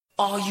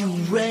Are you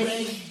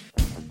ready?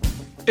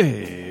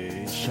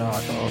 A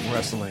Shot of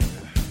Wrestling,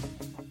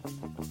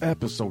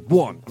 episode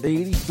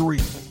 183.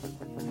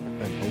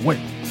 And away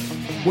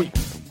we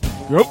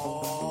go.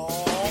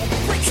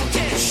 Break your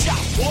damn shot,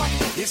 boy.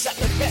 Is that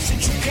the best that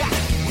you got?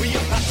 We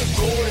about to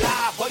go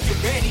live. Are you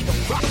ready to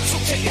rock? So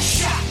take a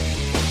shot.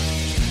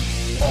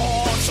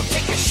 Oh, so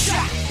take a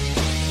shot.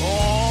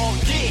 Oh,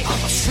 yeah.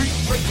 I'm a street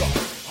breaker.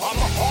 I'm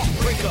a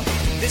heartbreaker.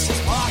 This is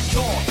my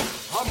dawn.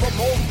 I'm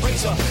Ramon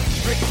Razor.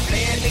 Ric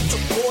Flair,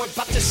 Nature Boy,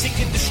 about to seek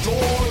and destroy.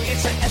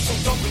 It's an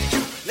SOW.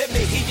 Let me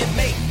hear you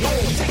make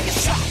noise. Take a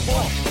shot,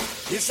 boy.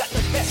 Is that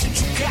the best that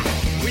you got?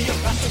 We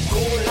about to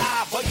go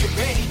live. Are you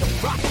ready to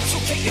rock? So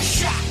take a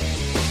shot.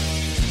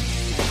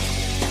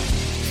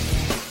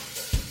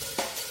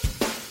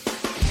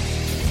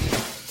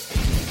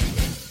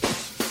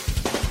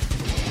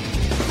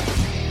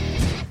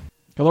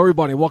 Hello,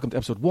 everybody, and welcome to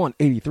episode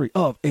 183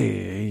 of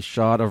A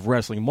Shot of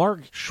Wrestling.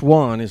 Mark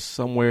Schwann is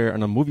somewhere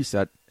on a movie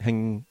set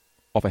hanging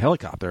off a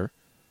helicopter.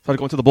 So I had to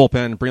go into the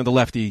bullpen, bring in the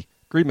lefty.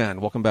 Green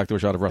Man, welcome back to A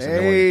Shot of Wrestling.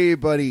 Hey,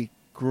 buddy.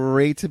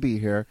 Great to be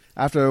here.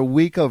 After a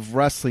week of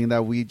wrestling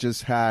that we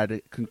just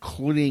had,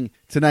 concluding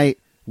tonight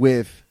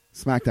with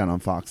SmackDown on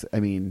Fox.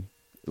 I mean...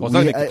 Well, it's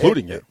not even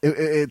concluding yet.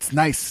 It's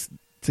nice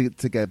to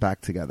get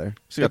back together.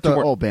 So you got the two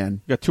more, old band.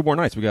 We got two more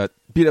nights. We got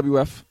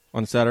BWF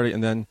on Saturday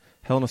and then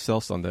Hell in a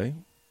Cell Sunday.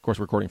 Of course,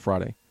 we're recording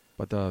Friday.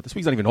 But this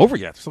week's not even over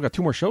yet. Still got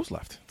two more shows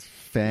left.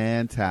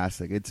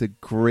 Fantastic. It's a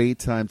great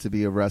time to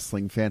be a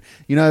wrestling fan.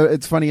 You know,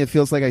 it's funny. It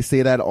feels like I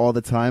say that all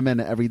the time, and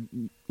every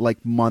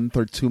month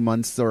or 2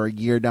 months or a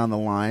year down the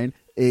line,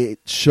 it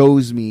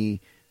shows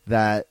me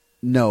that,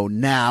 no,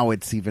 now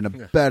it's even a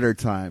better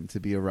time to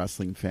be a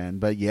wrestling fan.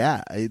 But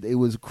yeah, it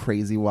was a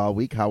crazy wild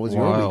week. How was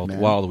your week, man?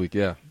 Wild week,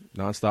 yeah.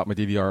 Nonstop. My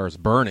DVR is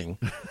burning.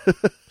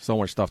 So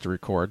much stuff to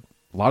record.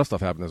 A lot of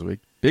stuff happened this week.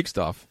 Big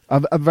stuff.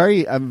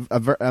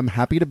 I'm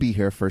happy to be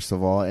here, first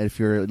of all. If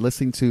you're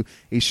listening to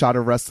A Shot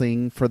of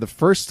Wrestling for the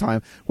first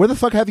time, where the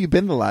fuck have you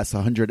been the last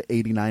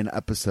 189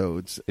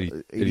 episodes?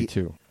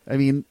 82. I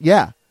mean,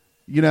 yeah,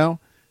 you know,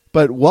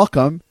 but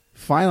welcome.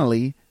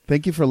 Finally,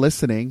 thank you for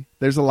listening.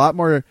 There's a lot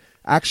more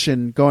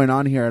action going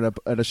on here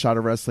at a Shot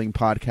of Wrestling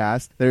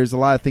podcast. There's a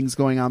lot of things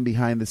going on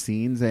behind the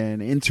scenes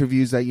and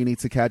interviews that you need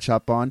to catch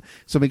up on.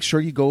 So make sure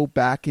you go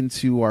back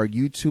into our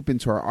YouTube,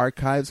 into our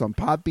archives on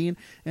Podbean,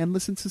 and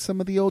listen to some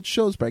of the old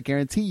shows. But I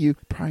guarantee you,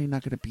 probably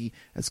not going to be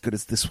as good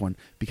as this one,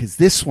 because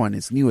this one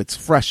is new. It's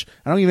fresh.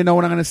 I don't even know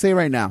what I'm going to say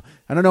right now.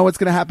 I don't know what's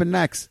going to happen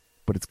next,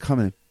 but it's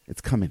coming.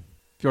 It's coming.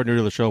 If you're new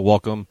to the show,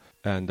 welcome.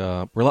 And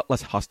we're a lot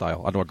less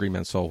hostile. I know Green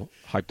Man's so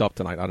hyped up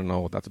tonight. I don't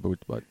know what that's about,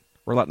 but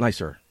we're a lot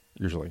nicer,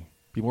 usually.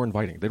 Be more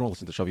inviting. They don't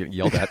listen to the show getting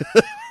yelled at.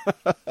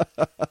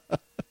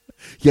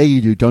 Yeah,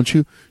 you do, don't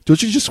you?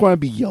 Don't you just want to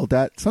be yelled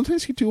at?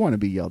 Sometimes you do want to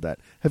be yelled at.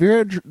 Have you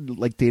ever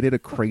dated a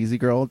crazy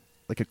girl,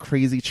 like a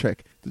crazy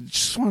chick? You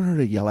just want her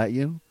to yell at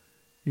you,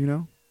 you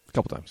know? A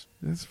couple times.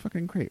 That's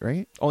fucking great,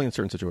 right? Only in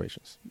certain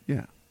situations.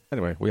 Yeah.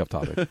 Anyway, way off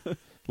topic.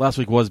 Last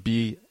week was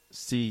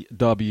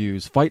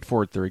BCW's Fight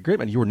for Theory. Great,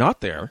 man. You were not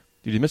there.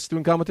 Did you miss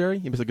doing commentary?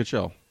 You missed a good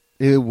show.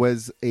 It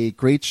was a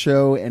great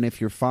show, and if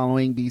you're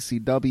following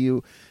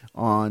BCW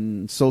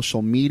on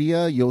social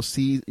media, you're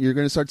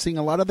going to start seeing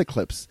a lot of the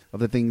clips of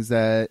the things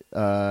that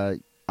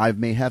I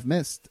may have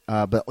missed.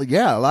 But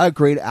yeah, a lot of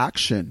great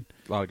action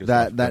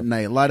that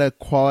night. A lot of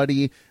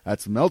quality,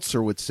 as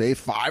Meltzer would say,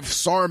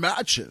 5-star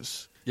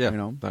matches. Yeah, you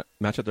know,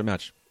 match after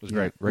match. It was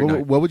great.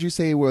 What would you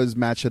say was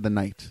match of the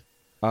night?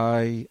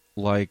 I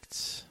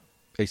liked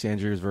Ace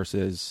Andrews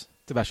versus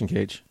Sebastian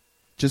Cage.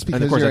 Just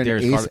because you're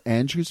an Ace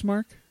Andrews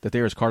mark? The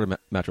Darius Carter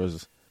match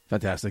was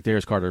fantastic.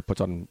 Darius Carter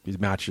puts on these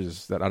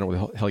matches that I don't know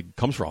where the hell he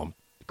comes from.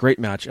 Great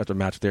match after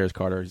match with Darius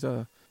Carter. He's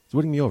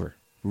winning me over.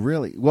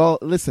 Really? Well,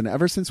 listen,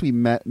 ever since we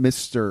met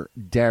Mr.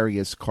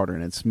 Darius Carter,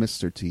 and it's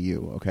Mr. to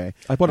you, okay?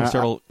 I bought him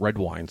several red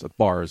wines at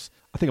bars.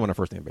 I think I'm on a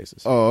first-name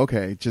basis. Oh,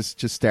 okay.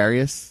 Just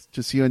Darius?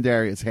 Just you and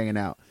Darius hanging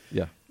out?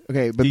 Yeah.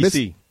 Okay, but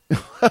DC.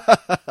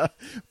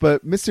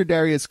 But Mr.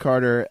 Darius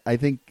Carter, I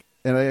think,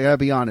 and I gotta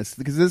be honest,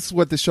 because this is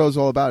what the show's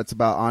all about. It's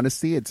about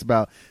honesty. It's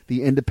about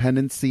the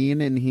independent scene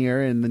in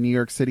here in the New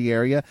York City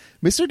area.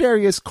 Mr.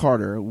 Darius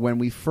Carter, when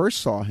we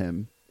first saw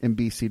him in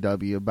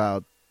BCW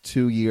about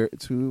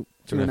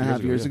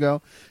 2.5 years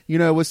ago, you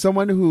know, was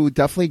someone who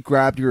definitely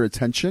grabbed your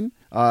attention.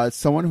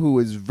 Someone who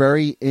was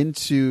very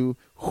into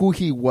who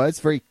he was,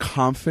 very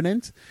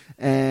confident,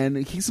 and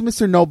he's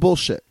Mr. No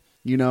Bullshit.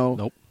 You know,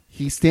 nope.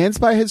 He stands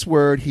by his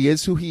word. He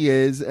is who he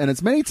is. And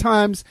as many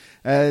times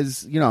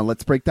as, you know,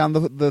 let's break down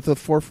the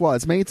fourth wall.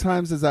 As many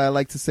times as I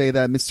like to say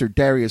that Mr.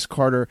 Darius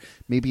Carter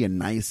may be a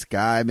nice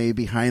guy, maybe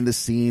behind the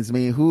scenes,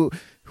 maybe who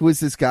is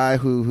this guy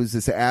who's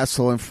this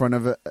asshole in front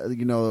of,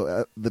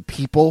 the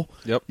people?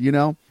 Yep. You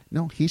know?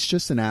 No, he's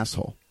just an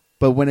asshole.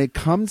 But when it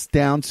comes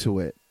down to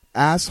it,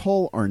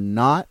 asshole or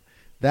not,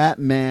 that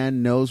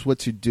man knows what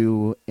to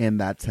do in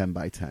that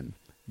 10x10.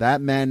 That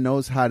man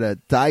knows how to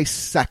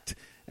dissect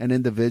an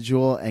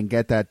individual and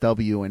get that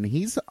W, and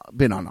he's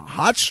been on a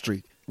hot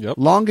streak. Yep.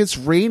 Longest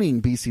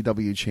reigning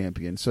BCW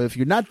champion. So if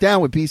you're not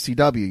down with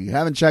BCW, you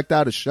haven't checked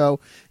out a show,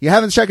 you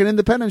haven't checked an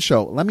independent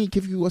show, let me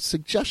give you a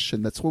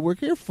suggestion. That's what we're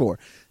here for.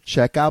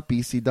 Check out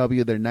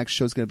BCW. Their next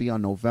show is going to be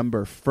on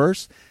November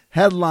 1st.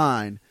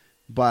 Headline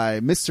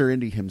by Mr.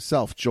 Indie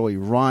himself, Joey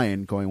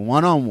Ryan, going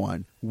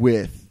one-on-one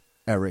with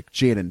Eric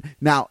Jaden.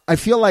 Now, I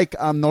feel like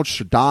I'm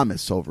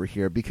Nostradamus over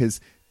here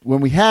because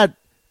when we had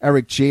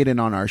Eric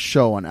Jaden on our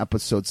show on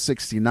episode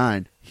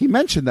 69, he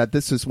mentioned that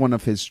this is one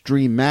of his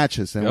dream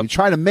matches, and we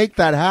tried to make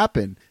that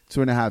happen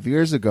 2.5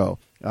 years ago.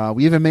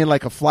 We even made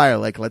like a flyer,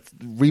 like let's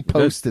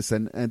repost this,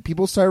 and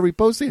people started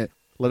reposting it,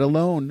 let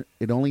alone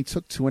it only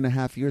took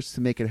 2.5 years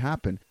to make it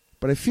happen.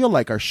 But I feel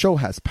like our show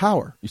has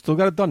power. You still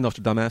got it done,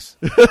 Nostradamus.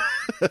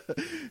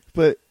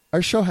 But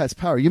our show has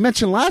power. You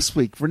mentioned last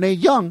week, Renee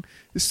Young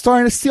is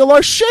starting to steal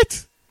our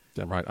shit.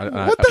 Damn right.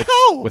 What the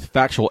hell? With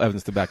factual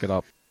evidence to back it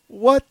up.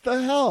 What the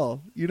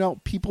hell? You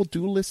know, people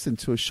do listen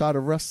to A Shot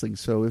of Wrestling.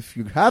 So if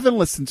you haven't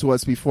listened to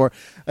us before,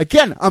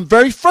 again, I'm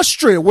very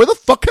frustrated. Where the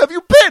fuck have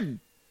you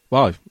been?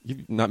 Wow, you're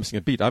not missing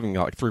a beat. I've even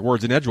got like 3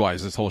 words in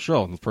edgewise this whole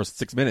show in the first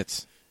 6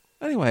 minutes.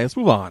 Anyway, let's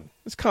move on.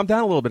 Let's calm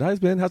down a little bit. How's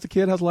it been? How's the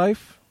kid? How's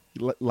life?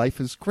 Life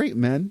is great,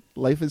 man.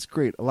 Life is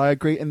great. A lot of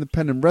great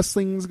independent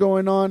wrestling's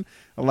going on.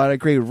 A lot of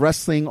great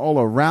wrestling all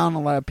around. A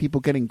lot of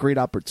people getting great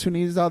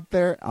opportunities out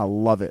there. I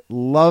love it.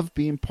 Love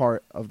being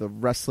part of the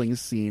wrestling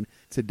scene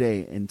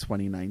today in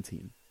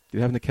 2019. Did you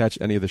happen to catch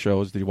any of the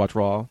shows? Did you watch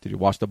Raw? Did you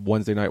watch the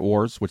Wednesday Night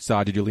Wars? Which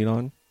side did you lean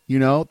on? You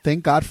know,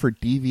 thank God for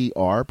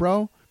DVR,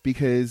 bro,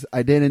 because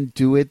I didn't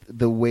do it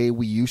the way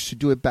we used to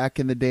do it back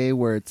in the day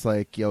where it's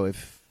like, yo,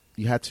 if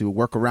you had to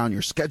work around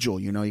your schedule,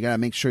 you know, you got to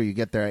make sure you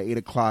get there at 8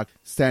 o'clock,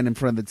 stand in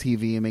front of the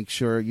TV and make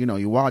sure, you know,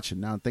 you watch it.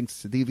 Now,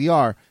 thanks to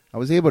DVR, I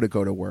was able to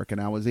go to work and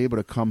I was able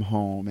to come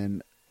home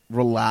and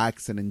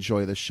relax and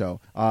enjoy the show.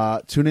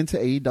 Tune into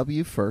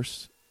AEW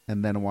first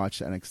and then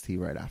watch NXT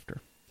right after.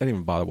 I didn't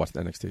even bother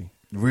watching NXT.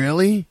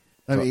 Really?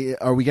 I mean,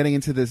 are we getting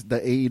into the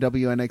AEW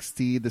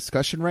NXT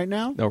discussion right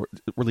now? No,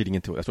 we're leading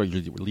into it. That's why you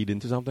usually lead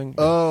into something.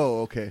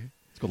 Oh, okay.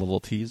 Let's go a little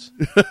tease.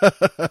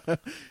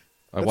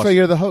 That's why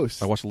you're the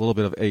host. I watched a little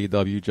bit of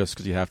AEW just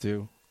because you have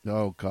to.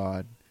 Oh,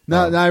 God.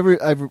 Now I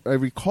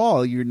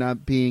recall you're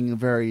not being a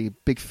very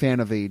big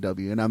fan of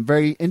AEW, and I'm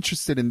very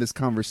interested in this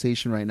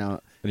conversation right now.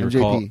 And you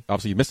recall,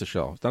 obviously, you missed the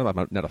show. It's not about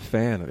I'm not a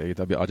fan of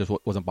AEW. I just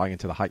wasn't buying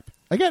into the hype.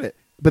 I get it.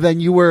 But then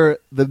you were,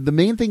 the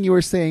main thing you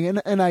were saying,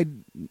 and I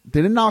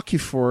didn't knock you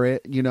for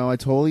it. You know, I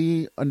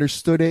totally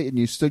understood it, and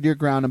you stood your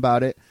ground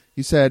about it.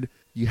 You said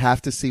you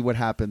have to see what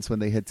happens when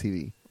they hit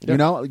TV. Yep. You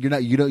know,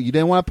 you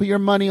didn't want to put your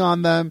money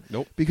on them.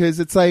 Nope. Because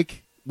it's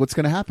like, what's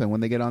going to happen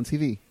when they get on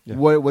TV? Yeah.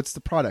 What's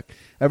the product?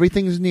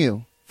 Everything's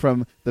new,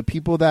 from the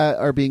people that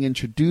are being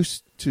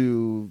introduced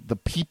to the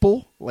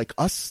people like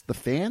us, the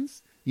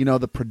fans. You know,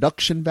 the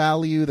production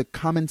value, the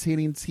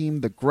commentating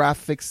team, the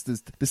graphics,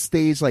 the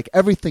stage, like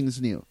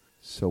everything's new.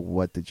 So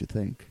what did you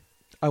think?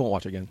 I won't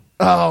watch it again.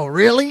 Oh,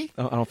 really?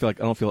 I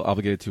don't feel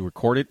obligated to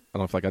record it. I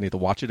don't feel like I need to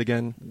watch it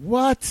again.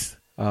 What?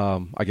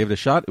 I gave it a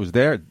shot. It was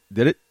there.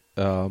 Did it.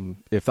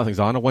 If nothing's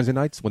on Wednesday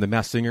nights, when the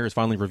Masked Singer is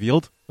finally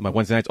revealed, and my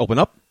Wednesday nights open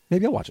up,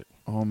 maybe I'll watch it.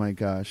 Oh my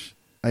gosh.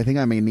 I think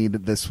I may need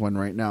this one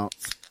right now.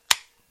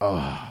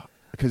 Oh,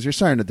 because you're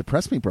starting to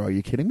depress me, bro. Are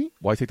you kidding me?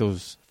 Why take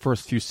those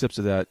first few sips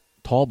of that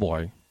tall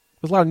boy?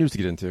 There's a lot of news to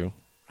get into.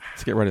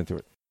 Let's get right into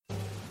it.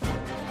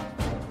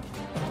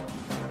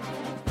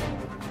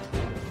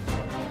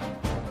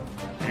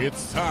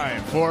 It's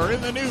time for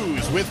In the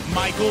News with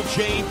Michael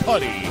J.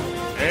 Putty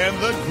and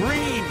the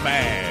Green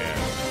Man.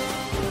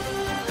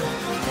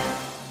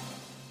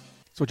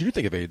 So what did you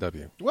think of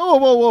AEW?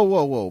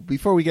 Whoa.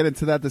 Before we get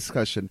into that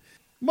discussion,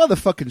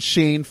 motherfucking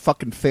Shane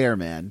fucking Fair,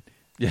 man.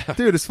 Yeah.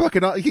 Dude, it's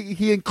fucking,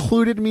 he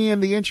included me in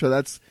the intro.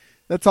 That's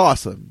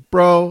awesome.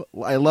 Bro,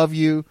 I love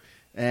you.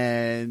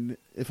 And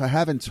if I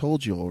haven't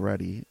told you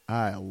already,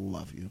 I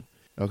love you.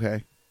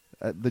 Okay?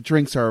 The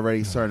drinks are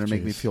already starting to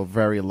make me feel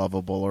very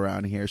lovable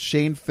around here.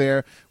 Shane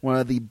Fair, one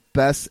of the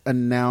best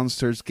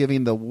announcers,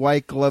 giving the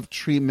white glove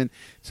treatment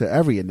to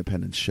every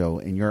independent show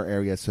in your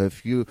area. So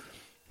if you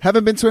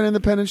haven't been to an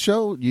independent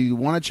show, you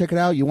want to check it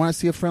out, you want to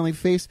see a friendly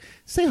face,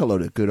 say hello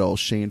to good old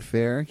Shane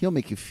Fair. He'll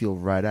make you feel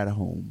right at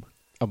home.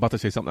 I'm about to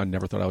say something I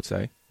never thought I would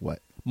say. What?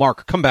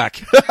 Mark, come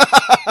back.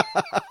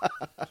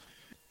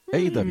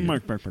 AEW.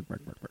 Mark.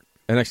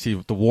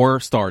 NXT, the war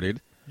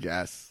started.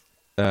 Yes.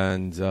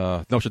 And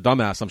no,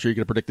 dumbass, I'm sure you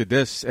could have predicted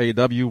this.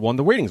 AEW won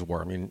the ratings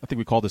war. I mean, I think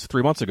we called this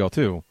 3 months ago,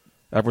 too.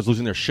 Everyone's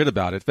losing their shit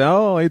about it.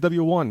 Oh,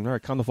 AEW won. All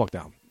right, calm the fuck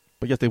down.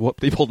 But yet they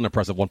pulled an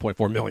impressive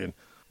 1.4 million.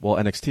 Well,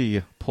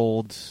 NXT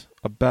pulled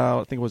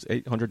about, I think it was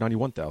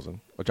 891,000,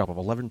 a drop of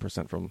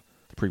 11% from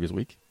the previous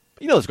week.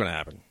 But you know it's going to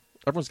happen.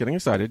 Everyone's getting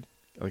excited.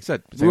 Like I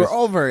said,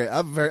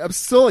 I'm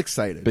still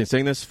excited. Been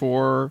saying this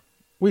for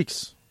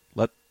weeks.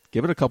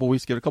 Give it a couple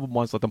weeks, give it a couple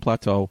months, let them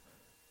plateau.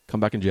 Come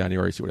back in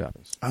January, see what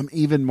happens. I'm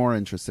even more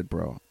interested,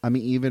 bro. I'm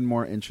even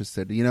more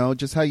interested. You know,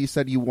 just how you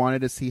said you wanted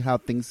to see how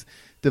things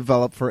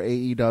develop for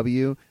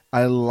AEW.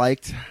 I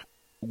liked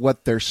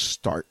what their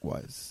start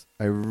was.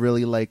 I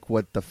really like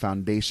what the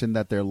foundation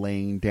that they're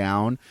laying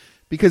down,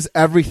 because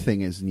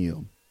everything is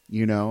new,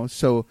 you know?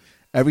 So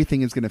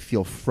everything is going to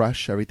feel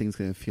fresh. Everything's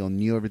going to feel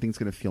new. Everything's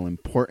going to feel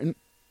important.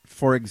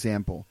 For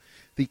example,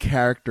 the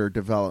character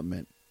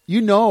development.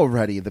 You know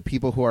already the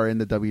people who are in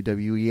the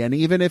WWE, and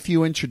even if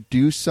you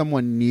introduce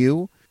someone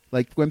new,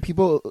 like when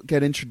people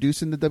get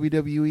introduced in the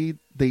WWE,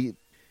 they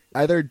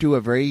either do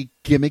a very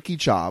gimmicky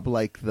job,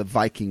 like the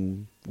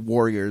Viking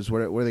Warriors, what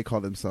do they call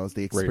themselves?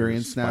 The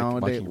Experience now,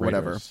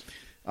 whatever.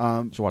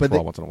 Should watch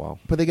Raw once in a while.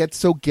 But they get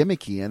so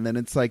gimmicky, and then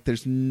it's like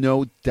there's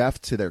no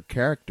depth to their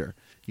character,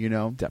 you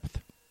know?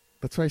 Depth.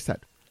 That's what I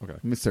said. Okay.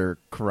 Mr.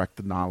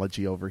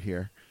 Correctology over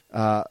here.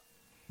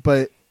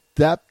 But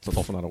depth... That's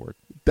also not a word.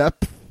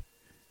 Depth,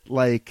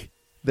 like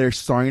they're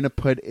starting to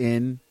put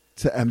in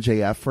to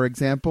MJF, for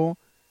example.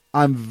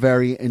 I'm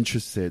very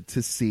interested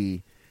to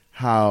see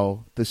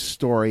how the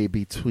story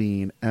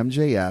between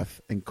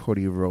MJF and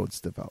Cody Rhodes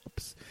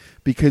develops.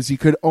 Because you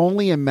could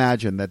only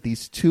imagine that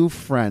these two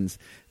friends,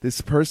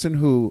 this person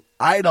who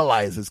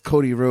idolizes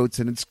Cody Rhodes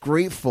and it's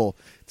grateful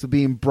to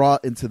being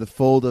brought into the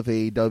fold of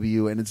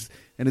AEW and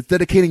it's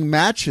dedicating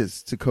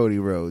matches to Cody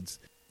Rhodes,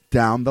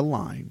 down the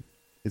line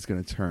is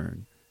going to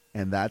turn.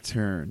 And that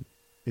turn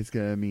is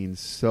going to mean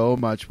so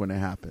much when it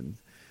happens.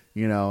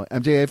 You know,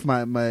 MJF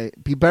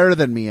might be better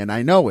than me, and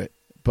I know it,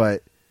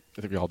 but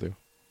I think we all do.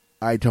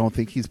 I don't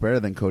think he's better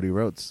than Cody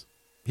Rhodes.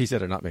 He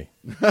said it, not me.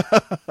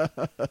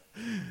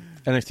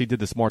 NXT did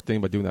the smart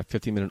thing by doing that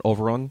 15-minute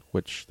overrun,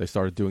 which they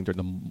started doing during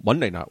the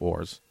Monday Night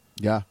Wars.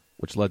 Yeah.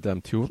 Which led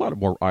them to a lot of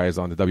more eyes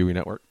on the WWE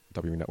Network,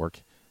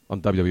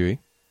 on WWE.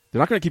 They're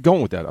not going to keep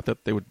going with that. I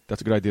thought they would.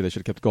 That's a good idea. They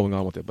should have kept going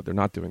on with it, but they're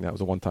not doing that. It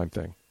was a one-time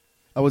thing.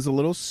 I was a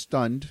little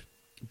stunned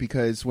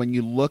because when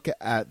you look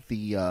at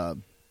the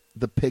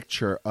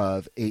picture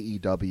of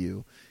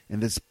AEW in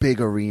this big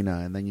arena,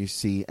 and then you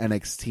see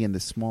NXT in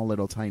this small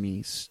little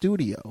tiny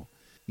studio,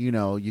 you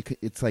know,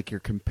 it's like you're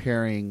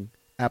comparing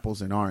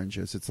apples and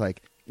oranges. It's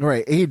like, all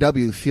right,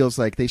 AEW feels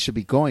like they should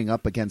be going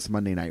up against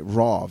Monday Night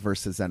Raw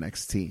versus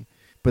NXT.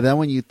 But then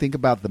when you think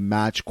about the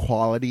match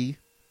quality,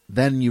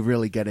 then you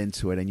really get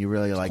into it and you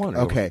really like,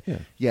 okay,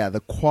 yeah,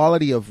 the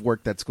quality of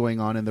work that's going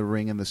on in the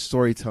ring and the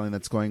storytelling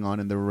that's going on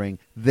in the ring,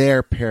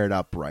 they're paired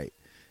up right.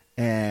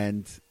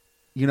 And,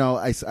 you know,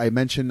 I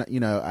mentioned, you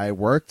know, I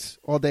worked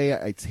all day.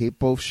 I taped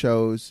both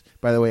shows.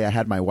 By the way, I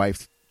had my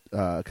wife,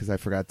 because I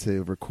forgot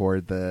to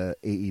record the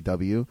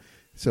AEW.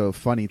 So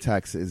funny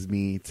text is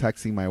me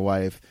texting my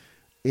wife,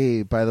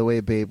 hey, by the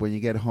way, babe, when you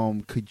get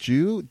home, could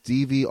you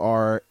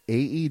DVR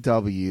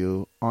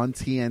AEW on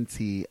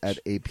TNT at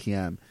 8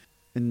 p.m.?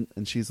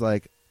 And she's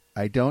like,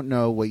 I don't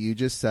know what you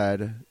just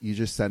said. You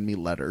just send me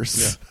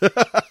letters. Yeah.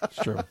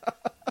 It's true.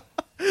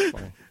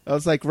 I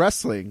was like,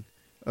 wrestling.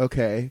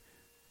 Okay.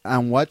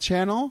 On what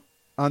channel?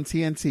 On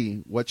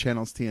TNT. What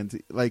channel's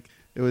TNT? Like,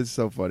 it was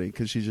so funny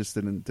because she just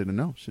didn't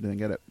know. She didn't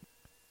get it.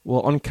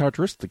 Well,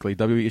 uncharacteristically,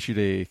 WWE issued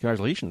a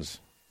congratulations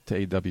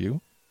to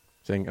AEW,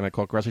 saying, and I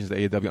quote, congratulations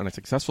to AEW on a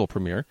successful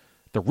premiere.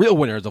 The real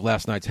winners of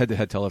last night's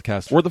head-to-head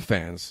telecast were the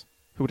fans,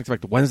 who would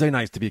expect Wednesday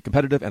nights to be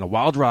competitive and a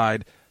wild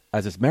ride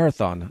as it's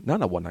marathon,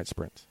 not a one-night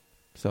sprint.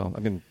 So, I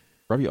mean,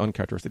 very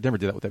uncharacteristic. They never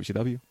did that with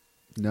WCW.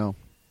 No.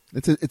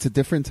 It's a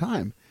different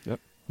time. Yep.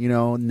 You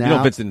know, now... You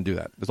know Vince didn't do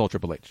that. It's all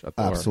Triple H.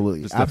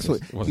 Absolutely.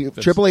 Absolutely.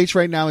 Triple H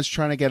right now is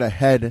trying to get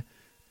ahead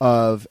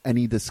of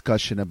any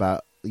discussion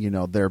about, you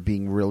know, there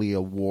being really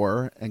a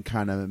war and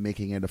kind of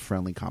making it a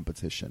friendly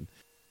competition.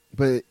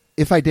 But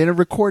if I didn't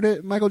record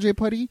it, Michael J.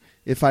 Putty,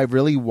 if I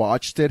really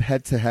watched it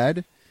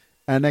head-to-head,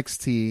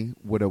 NXT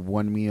would have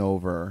won me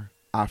over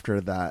after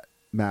that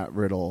Matt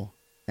Riddle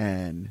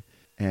and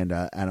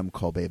Adam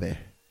Cole, baby.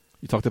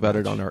 You talked about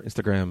it on our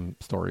Instagram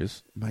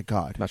stories. My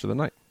God. Match of the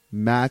night.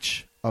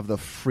 Match of the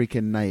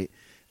freaking night.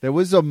 There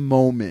was a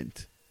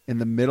moment in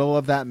the middle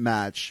of that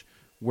match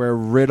where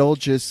Riddle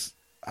just...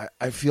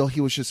 I feel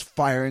he was just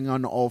firing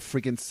on all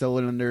freaking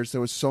cylinders. There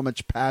was so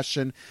much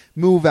passion,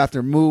 move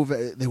after move.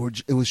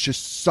 It was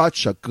just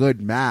such a good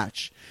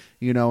match,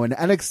 you know. And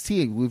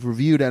NXT, we've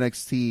reviewed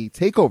NXT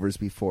takeovers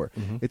before.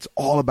 Mm-hmm. It's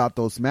all about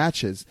those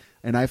matches,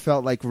 and I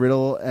felt like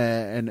Riddle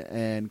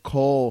and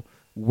Cole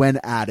went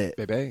at it,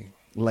 baby,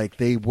 like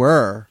they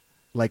were,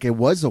 like it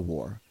was a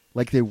war,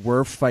 like they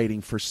were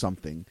fighting for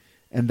something.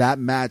 And that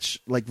match,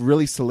 like,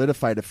 really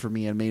solidified it for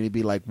me and made me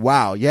be like,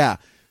 wow, yeah.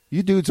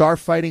 You dudes are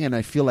fighting, and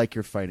I feel like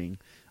you're fighting.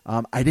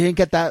 I didn't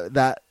get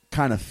that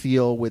kind of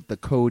feel with the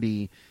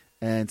Cody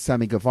and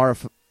Sammy Guevara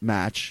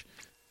match.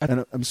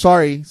 And I'm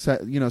sorry,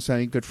 you know,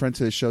 Sammy, good friend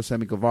to the show,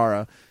 Sammy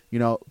Guevara. You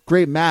know,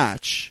 great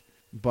match,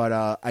 but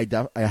I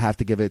have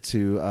to give it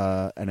to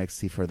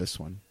NXT for this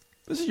one.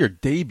 This is your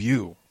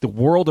debut. The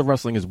world of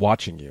wrestling is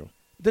watching you.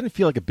 It didn't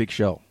feel like a big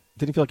show. It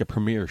didn't feel like a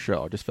premiere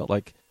show. It just felt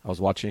like I was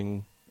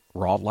watching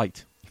Raw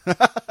Light.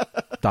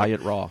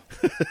 Diet Raw.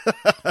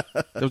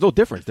 There was no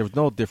difference. There was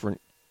no different.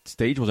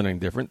 Stage wasn't any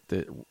different.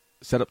 The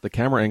setup, the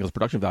camera angles,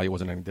 production value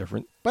wasn't any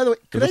different. By the way,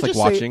 it was just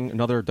like watching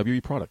another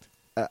WWE product.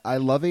 I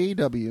love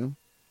AEW.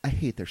 I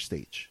hate their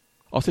stage.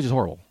 Oh, stage is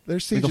horrible. Their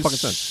stage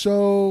is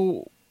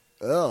so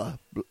ugh.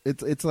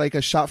 It's like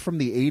a shot from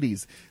the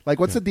 80s. Like,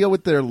 what's the deal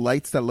with their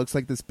lights that looks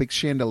like this big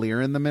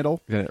chandelier in the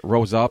middle? Then it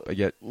rose up. I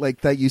get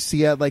Like that you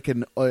see at like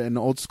an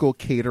old school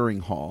catering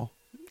hall.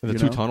 the you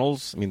two know?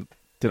 tunnels. I mean,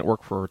 didn't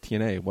work for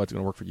TNA. What's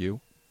going to work for you?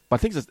 But I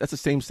think that's the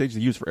same stage they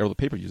use for all the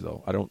pay-per-views,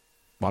 though. I don't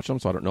watch them,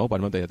 so I don't know. But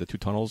I know they had the two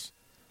tunnels.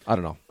 I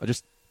don't know.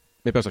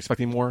 Maybe I was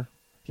expecting more.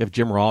 You have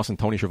Jim Ross and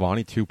Tony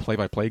Schiavone, two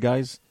play-by-play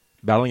guys,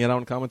 battling it out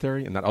in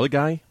commentary. And that other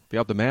guy,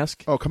 without the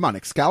mask, Oh, come on.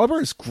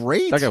 Excalibur is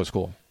great. that guy was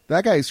cool.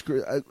 That guy is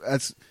I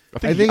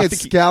think he-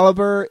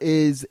 Excalibur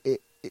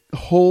it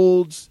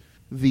holds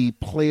the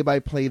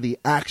play-by-play, the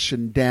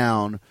action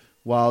down,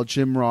 while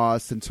Jim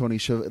Ross and Tony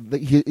Schiavone,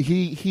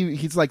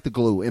 he's like the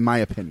glue, in my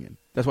opinion.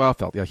 That's what I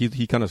felt. Yeah,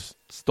 he kind of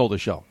stole the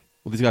show.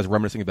 Well, these guys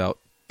reminiscing about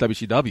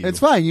WCW. It's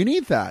fine. You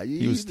need that.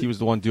 He was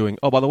the one doing.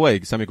 Oh, by the way,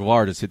 Sammy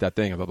Guevara just hit that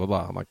thing. And blah blah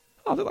blah. I'm like,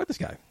 oh, I like this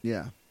guy.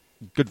 Yeah.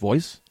 Good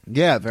voice.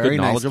 Yeah, very Good,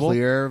 nice, knowledgeable.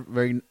 clear,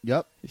 very,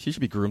 yep. He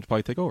should be groomed to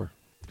probably take over.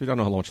 I don't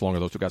know how much longer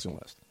those two guys can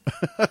last.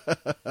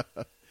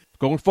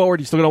 Going forward,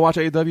 you still gonna watch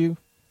AEW?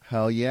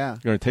 Hell yeah.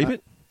 You're gonna tape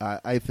it?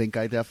 I think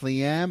I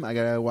definitely am. I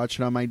gotta watch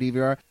it on my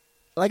DVR.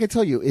 Like I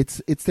tell you,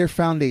 it's their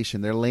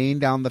foundation. They're laying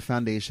down the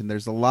foundation.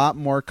 There's a lot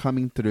more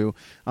coming through.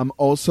 I'm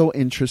also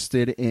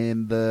interested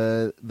in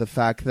the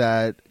fact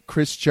that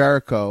Chris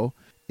Jericho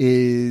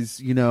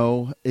is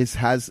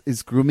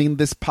grooming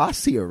this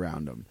posse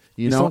around him.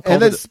 Someone And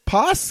called this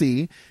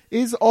posse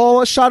is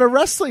all a shot of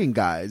wrestling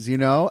guys.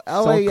 Someone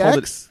called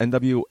LAX. it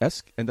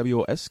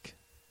NWO-esque.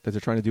 That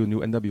they're trying to do a new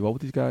NWO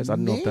with these guys. I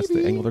don't know if that's the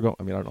Maybe. angle they're going.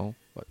 I mean, I don't know.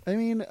 But I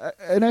mean,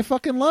 and I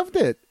fucking loved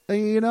it.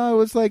 I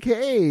was like,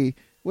 hey,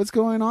 what's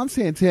going on,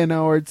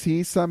 Santana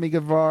Ortiz, Sammy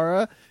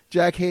Guevara,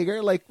 Jack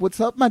Hager? Like, what's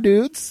up, my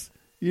dudes?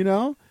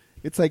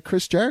 It's like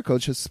Chris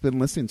Jericho's just been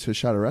listening to a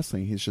shot of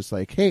wrestling. He's just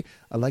like, hey,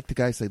 I like the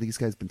guys that these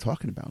guys been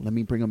talking about. Let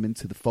me bring them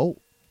into the fold.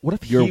 what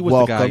if You're he was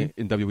welcome. the guy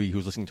in WWE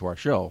who's listening to our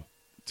show?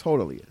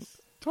 Totally is. And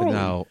Totally.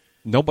 now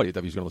nobody at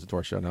WWE is going to listen to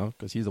our show now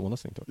because he's the one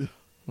listening to it.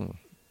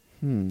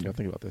 Gotta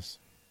think about this.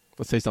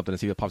 Let's say something and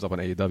see what pops up on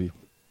AEW.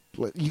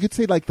 You could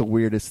say like the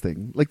weirdest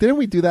thing. Like, didn't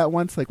we do that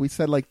once? Like, we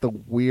said like the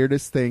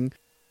weirdest thing,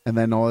 and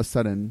then all of a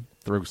sudden,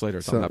 3 weeks later,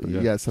 something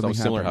happened. Yeah, something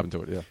similar happened.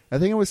 happened to it. Yeah. I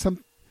think it was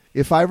some.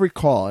 If I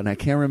recall, and I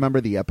can't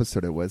remember the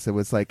episode it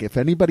was like, if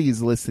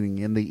anybody's listening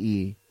in the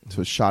E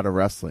to a shot of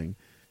wrestling,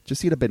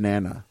 just eat a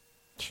banana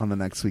on the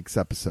next week's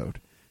episode.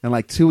 And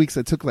like 2 weeks,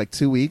 it took like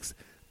 2 weeks,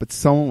 but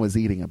someone was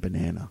eating a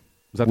banana.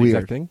 Was that the Weird.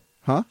 exact thing?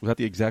 Huh? Was that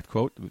the exact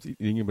quote? Was he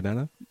eating a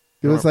banana?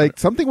 It was like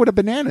something with a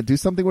banana. Do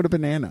something with a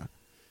banana.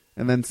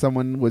 And then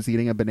someone was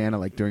eating a banana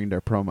like during their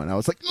promo, and I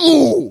was like,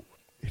 ooh,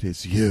 it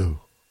is you.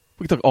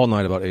 We could talk all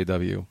night about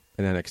AEW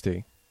and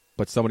NXT,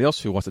 but somebody else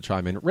who wants to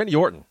chime in, Randy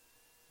Orton.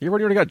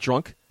 Randy Orton got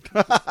drunk.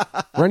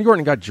 Randy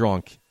Orton got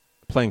drunk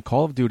playing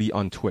Call of Duty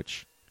on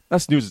Twitch.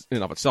 That's news in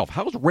and of itself.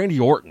 How is Randy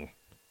Orton,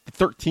 the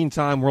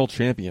 13-time world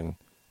champion,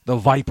 the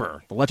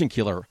Viper, the Legend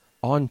Killer,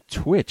 on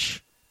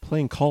Twitch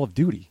playing Call of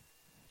Duty?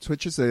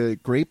 Twitch is a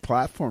great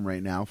platform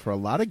right now for a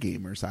lot of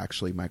gamers,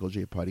 actually, Michael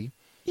J. Putty.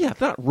 Yeah,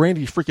 not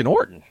Randy freaking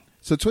Orton.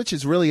 So Twitch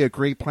is really a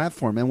great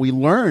platform, and we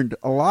learned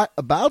a lot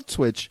about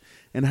Twitch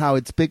and how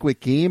it's big with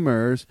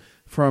gamers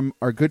from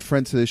our good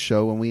friend to the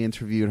show when we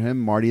interviewed him,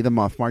 Marty the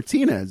Muff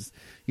Martinez,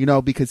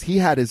 because he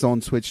had his own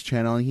Twitch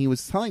channel, and he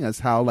was telling us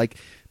how, like,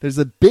 there's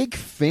a big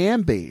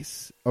fan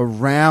base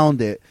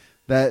around it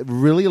that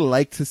really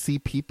like to see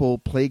people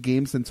play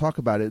games and talk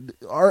about it.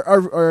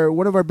 Our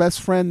one of our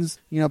best friends,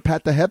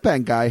 Pat the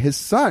Headband Guy, his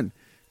son,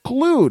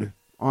 glued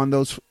on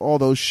all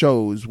those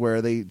shows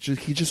where he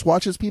just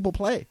watches people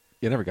play.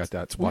 Yeah, I never got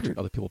that. It's Watching weird.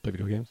 other people play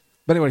video games.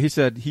 But anyway, he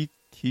said he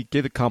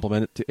gave a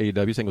compliment to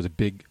AEW, saying it was a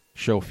big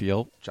show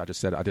feel, which I just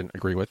said I didn't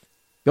agree with.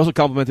 He also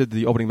complimented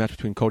the opening match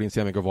between Cody and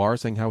Sammy Guevara,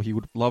 saying how he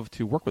would love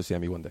to work with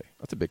Sammy one day.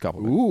 That's a big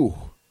compliment. Ooh,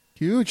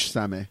 huge,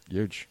 Sammy.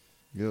 Huge.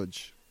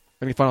 Huge.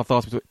 Any final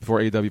thoughts before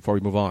AEW, before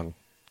we move on?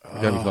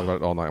 Again, we can talk about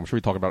it all night. I'm sure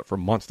we talk about it for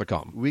months to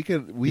come.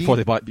 Before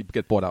they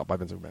get bought out by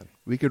Vince McMahon.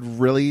 We could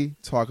really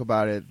talk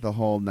about it the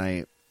whole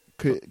night.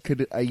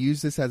 Could I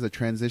use this as a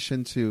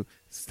transition to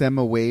stem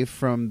away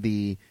from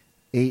the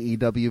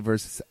AEW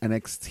versus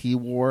NXT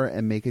war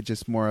and make it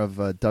just more of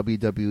a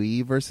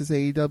WWE versus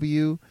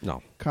AEW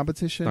No.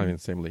 competition? Not even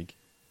the same league.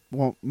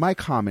 Well, my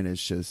comment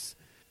is just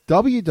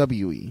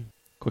WWE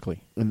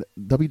Quickly. in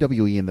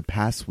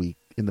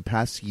the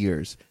past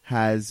years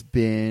has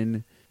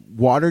been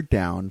watered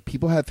down.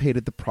 People have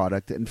hated the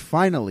product, and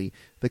finally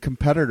the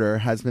competitor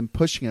has been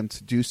pushing them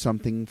to do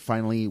something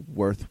finally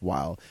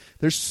worthwhile.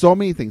 There's so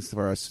many things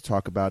for us to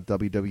talk about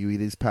WWE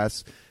this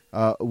past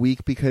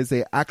week because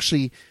they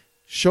actually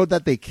showed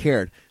that they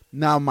cared.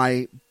 Now,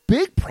 my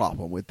big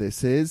problem with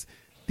this is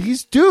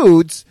these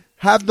dudes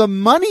have the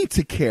money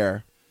to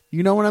care.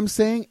 You know what I'm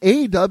saying?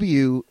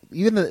 AEW,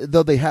 even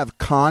though they have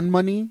con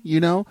money,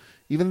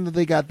 even though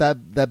they got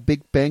that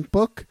big bank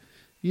book,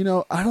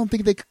 I don't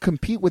think they could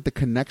compete with the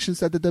connections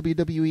that the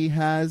WWE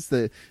has,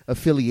 the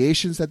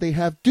affiliations that they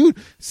have. Dude,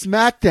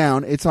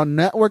 SmackDown, it's on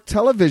network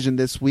television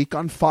this week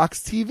on Fox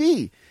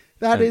TV.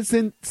 That is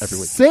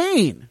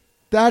insane.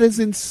 That is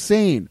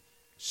insane.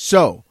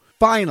 So,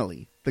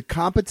 finally, The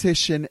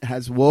competition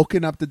has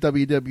woken up the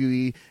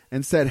WWE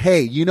and said,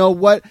 hey, you know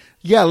what?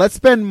 Yeah, let's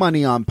spend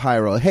money on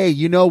Pyro. Hey,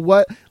 you know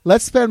what?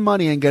 Let's spend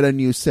money and get a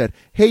new set.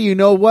 Hey, you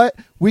know what?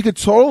 We could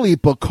totally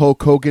book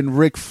Hulk Hogan,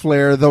 Ric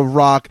Flair, The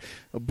Rock,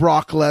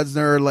 Brock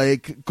Lesnar,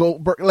 like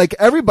Goldberg. Like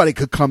everybody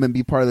could come and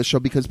be part of the show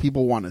because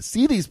people want to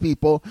see these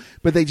people,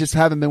 but they just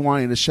haven't been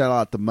wanting to shell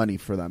out the money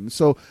for them.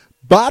 So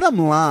bottom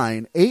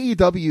line,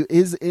 AEW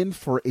is in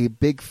for a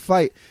big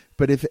fight.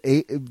 But if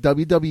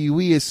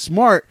WWE is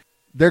smart,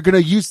 they're going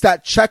to use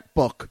that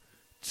checkbook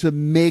to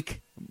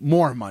make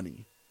more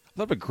money. I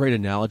thought of a great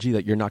analogy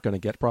that you're not going to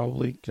get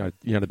probably. You're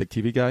not a big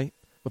TV guy.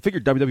 But figure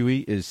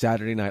WWE is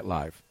Saturday Night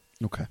Live.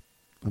 Okay.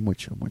 I'm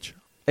with you.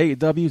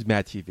 AEW is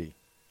Mad TV.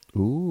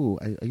 Ooh,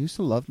 I used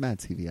to love Mad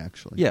TV,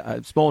 actually. Yeah,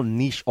 a small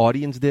niche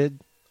audience did,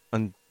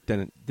 and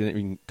then it didn't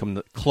even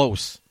come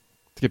close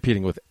to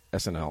competing with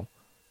SNL. And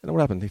then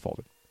what happened? They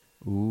folded.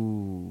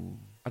 Ooh.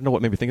 I don't know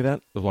what made me think of that.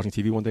 I was watching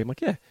TV one day. I'm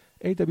like, yeah,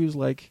 AEW is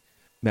like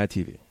Mad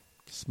TV.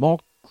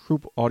 Small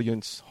group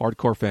audience,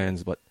 hardcore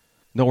fans, but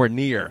nowhere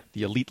near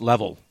the elite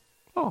level.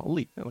 Oh,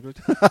 elite.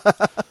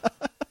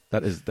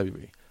 That is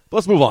WWE. But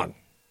let's move on.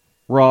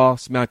 Raw,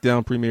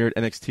 SmackDown premiered,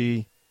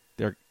 NXT,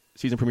 their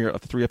season premiere of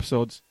the 3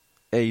 episodes.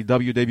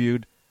 AEW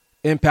debuted.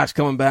 Impact's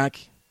coming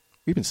back.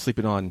 We've been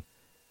sleeping on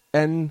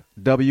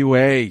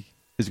NWA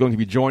is going to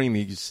be joining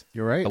these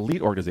You're right.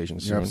 elite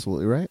organizations soon. You're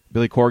absolutely right.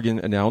 Billy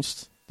Corgan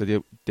announced that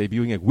they're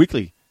debuting a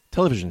weekly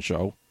television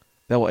show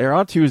that will air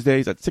on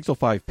Tuesdays at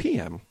 6:05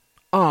 p.m.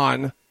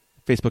 on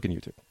Facebook and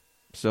YouTube.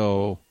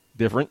 So,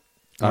 different.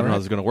 I don't know how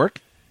this is going to work.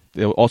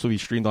 They will also be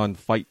streamed on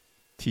Fight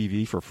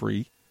TV for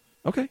free.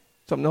 Okay.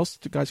 Something else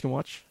you guys can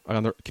watch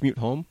on their commute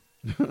home,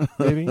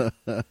 maybe.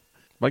 But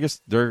I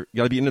guess you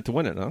got to be in it to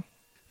win it, huh?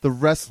 The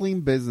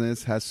wrestling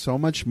business has so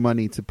much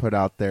money to put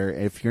out there.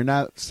 If you're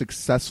not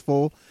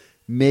successful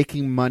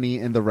making money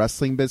in the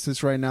wrestling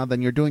business right now,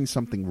 then you're doing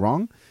something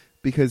wrong,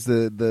 because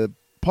the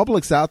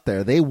public's out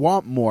there. They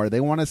want more.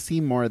 They want to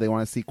see more. They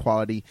want to see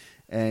quality.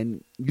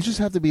 And you just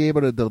have to be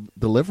able to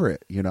deliver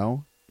it, you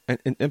know? And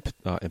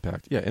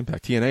Impact. Yeah,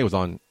 Impact. TNA was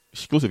on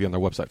exclusively on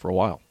their website for a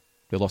while.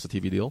 They lost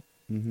the TV deal.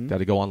 Mm-hmm. They had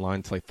to go online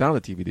until they found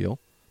a TV deal.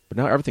 But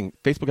now everything,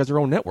 Facebook has their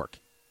own network.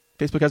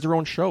 Facebook has their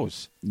own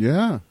shows.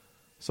 Yeah.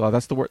 So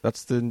that's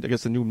the I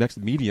guess the new next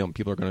medium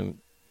people are going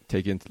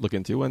to look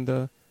into,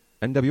 and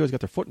NWA's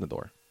got their foot in the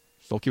door.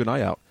 So keep an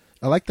eye out.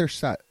 I like their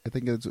set. I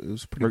think it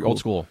was pretty Very cool. old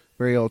school.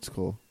 Very old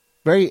school.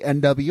 Very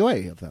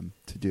NWA of them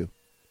to do.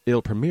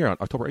 It'll premiere on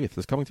October 8th,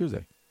 this coming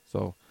Tuesday.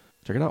 So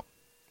check it out.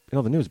 In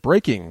other news,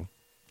 breaking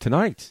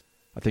tonight,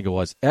 I think it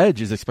was,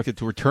 Edge is expected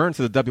to return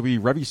to the WWE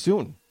very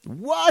soon.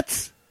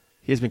 What?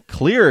 He has been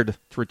cleared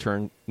to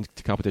return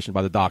to competition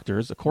by the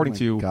doctors, according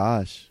to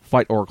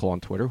Fight Oracle on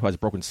Twitter, who has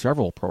broken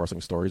several pro wrestling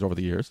stories over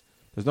the years.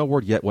 There's no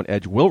word yet when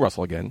Edge will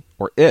wrestle again,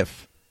 or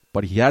if,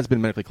 but he has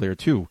been medically cleared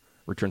to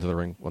return to the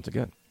ring once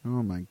again.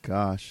 Oh, my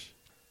gosh.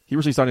 He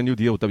recently signed a new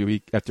deal with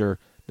WWE after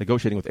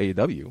negotiating with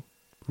AEW.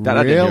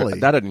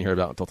 Really? I didn't hear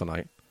about until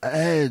tonight.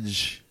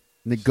 Edge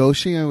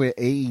negotiating with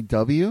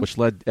AEW? Which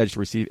led Edge to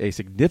receive a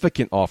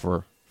significant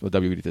offer from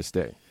the WWE to this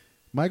day.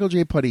 Michael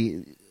J.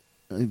 Putty,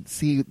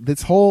 see,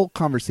 this whole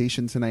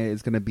conversation tonight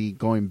is going to be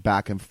going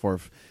back and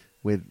forth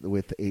with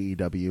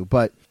AEW.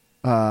 But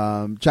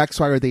Jack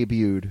Swagger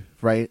debuted,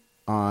 right,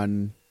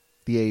 on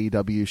the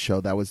AEW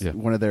show. That was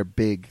one of their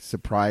big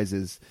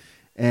surprises.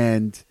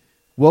 And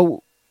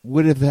what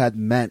would have had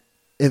meant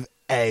if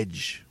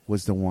Edge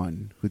was the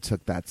one who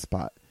took that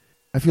spot?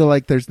 I feel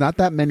like there's not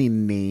that many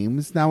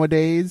names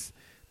nowadays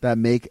that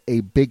make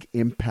a big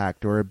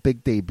impact or a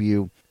big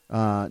debut.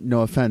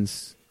 No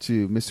offense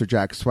to Mr.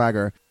 Jack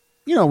Swagger.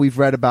 You know, we've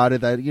read about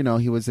it that, you know,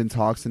 he was in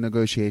talks and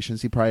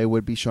negotiations. He probably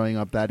would be showing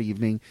up that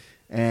evening.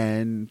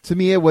 And to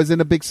me, it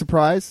wasn't a big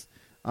surprise.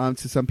 To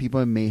some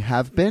people, it may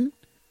have been.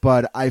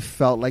 But I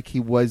felt like he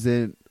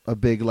wasn't a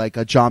big, like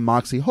a Jon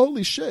Moxley.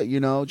 Holy shit, you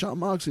know, Jon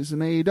Moxley's in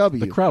AEW.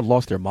 The crowd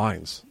lost their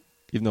minds,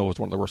 even though it was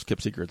one of the worst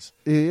kept secrets.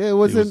 It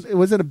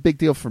wasn't a big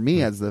deal for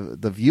me as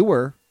the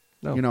viewer,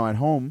 you know, at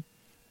home.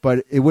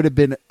 But it would have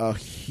been a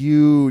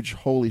huge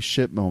holy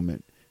shit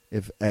moment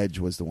if Edge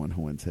was the one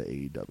who went to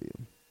AEW.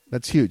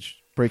 That's huge.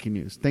 Breaking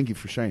news. Thank you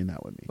for sharing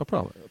that with me. No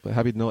problem. But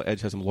happy to know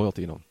Edge has some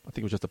loyalty in him. I think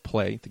it was just a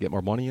play to get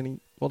more money, and he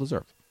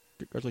well-deserved.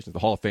 Congratulations. The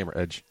Hall of Famer,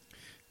 Edge.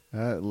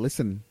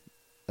 Listen,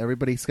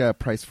 everybody's got a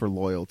price for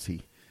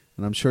loyalty.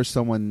 And I'm sure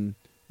someone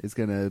is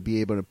going to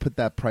be able to put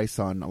that price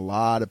on a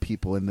lot of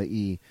people in the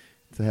E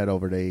to head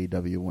over to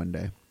AEW one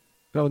day.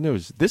 No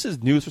news. This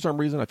is news for some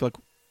reason. I feel like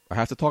I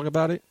have to talk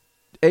about it.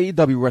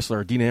 AEW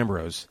wrestler Dean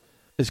Ambrose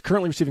is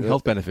currently receiving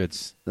health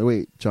benefits.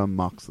 Wait, Jon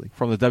Moxley.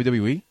 From the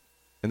WWE.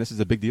 And this is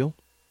a big deal.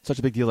 Such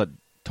a big deal that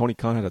Tony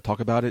Khan had to talk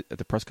about it at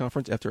the press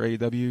conference after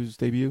AEW's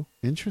debut.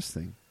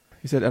 Interesting.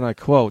 He said, and I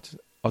quote,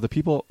 "Of the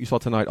people you saw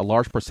tonight, a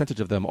large percentage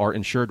of them are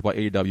insured by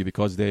AEW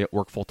because they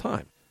work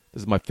full-time.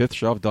 This is my 5th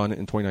show I've done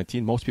in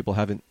 2019. Most people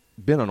haven't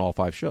been on all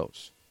 5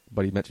 shows."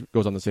 But he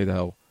goes on to say that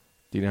how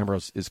Dean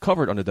Ambrose is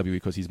covered under WWE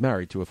because he's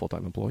married to a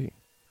full-time employee.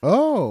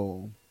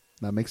 Oh,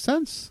 that makes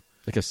sense.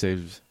 I guess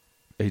saves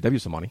AEW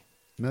some money.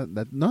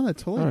 That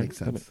totally All right, makes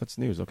sense. That's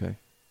news, okay.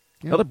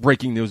 Yeah. Another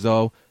breaking news,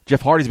 though.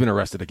 Jeff Hardy's been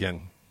arrested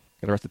again.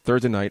 Got arrested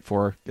Thursday night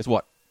for, guess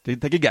what?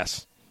 Take a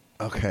guess.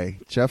 Okay,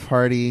 Jeff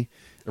Hardy.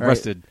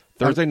 Arrested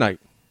Thursday night.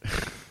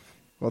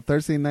 Well,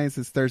 Thursday nights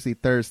is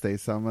Thursday,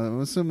 so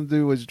I'm assuming the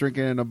dude was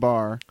drinking in a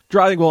bar.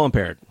 Driving while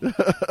impaired.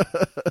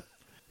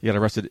 He got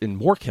arrested in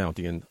Moore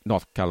County in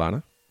North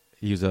Carolina.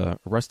 He was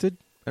arrested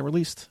and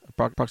released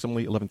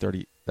approximately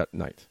 11:30 that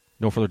night.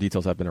 No further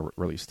details have been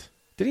released.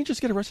 Didn't he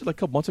just get arrested like a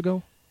couple months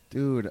ago?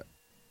 Dude,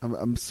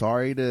 I'm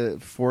sorry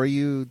for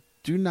you.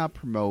 Do not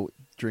promote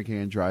drinking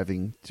and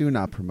driving. Do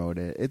not promote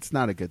it. It's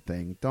not a good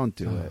thing. Don't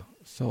do it.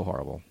 So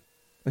horrible.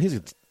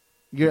 And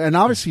And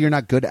obviously, you're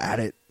not good at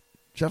it.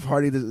 Jeff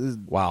Hardy is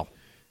wow.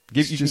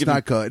 It's just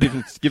not good.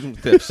 Give him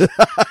tips.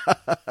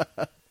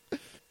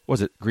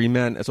 Was it Green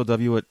Man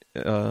SOW at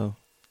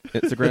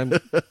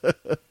Instagram?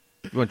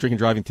 You want drinking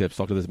driving tips?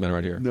 Talk to this man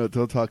right here. No,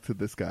 don't talk to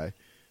this guy.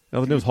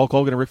 Now the news: Hulk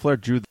Hogan and Ric Flair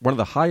drew one of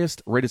the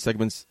highest rated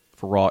segments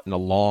for Raw in a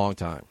long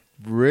time.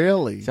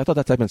 Really? See, I thought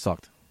that segment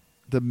sucked.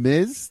 The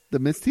Miz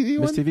TV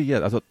one? Miz TV,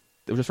 yeah. I thought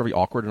it was just very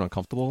awkward and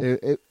uncomfortable.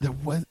 It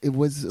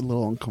was a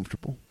little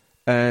uncomfortable.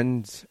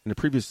 And in the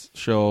previous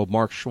show,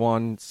 Mark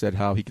Schwann said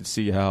how he could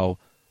see how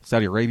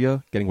Saudi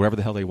Arabia getting whatever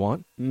the hell they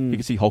want. He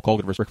could see Hulk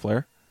Hogan versus Ric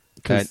Flair.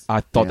 And I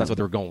thought that's what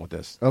they were going with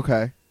this.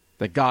 Okay.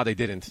 Thank God they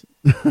didn't.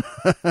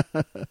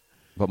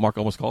 But Mark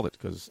almost called it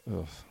because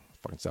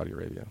fucking Saudi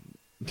Arabia.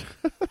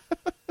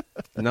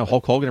 And now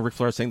Hulk Hogan and Ric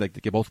Flair are saying that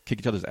they can both kick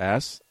each other's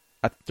ass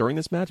during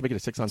this match, make it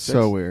a 6-on-6.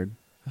 So weird.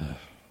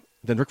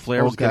 Then Ric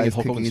Flair was getting in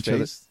Hulk Hogan's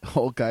face.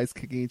 Old guys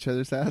kicking each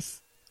other's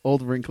ass.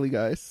 Old wrinkly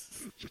guys.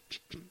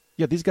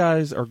 Yeah, these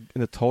guys are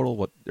in the total,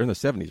 they're in the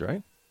 70s,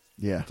 right?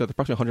 Yeah. So they're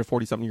approximately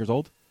 140-something years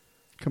old.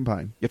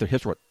 Combined. Yet their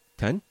hips are,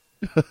 10?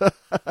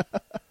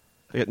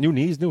 They got new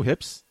knees, new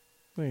hips.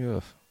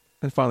 And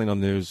finally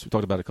on the news, we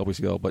talked about it a couple weeks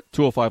ago, but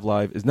 205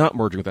 Live is not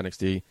merging with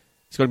NXT.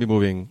 It's going to be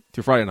moving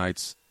to Friday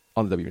nights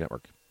on the WWE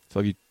Network.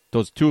 So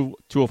those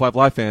 205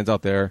 Live fans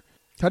out there.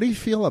 How do you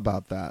feel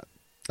about that?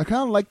 I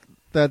kind of like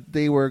that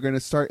they were going to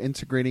start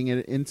integrating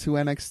it into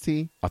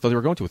NXT. I thought they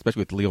were going to,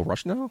 especially with Leo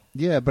Rush now.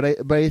 Yeah,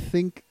 but I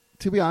think,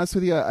 to be honest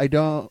with you, I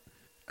don't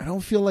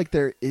feel like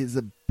there is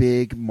a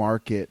big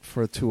market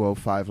for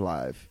 205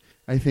 Live.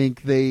 I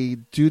think they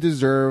do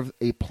deserve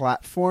a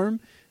platform,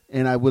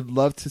 and I would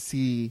love to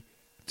see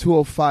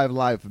 205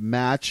 Live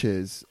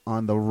matches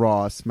on the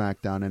Raw,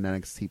 SmackDown, and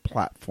NXT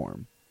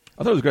platform.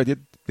 I thought it was a good idea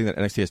that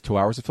NXT has 2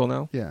 hours to fill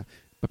now. Yeah.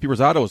 But Pete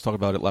Rosado was talking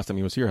about it last time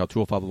he was here, how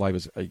 205 Live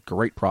is a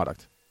great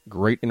product.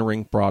 Great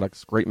in-ring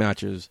products, great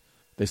matches.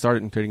 They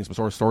started creating some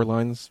sort of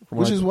storylines.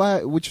 Which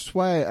is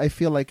why I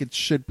feel like it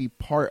should be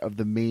part of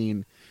the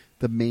main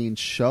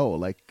show.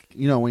 Like,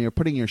 when you're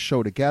putting your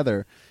show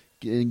together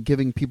and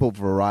giving people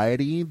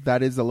variety,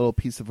 that is a little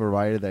piece of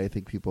variety that I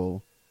think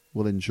people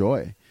will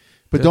enjoy.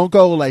 But don't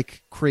go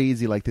like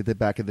crazy like they did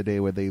back in the day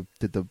where they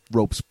did the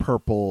ropes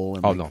purple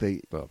and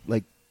they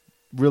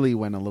really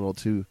went a little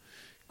too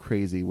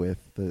crazy with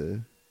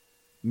the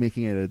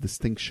making it a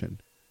distinction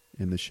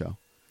in the show.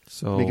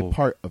 So make it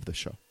part of the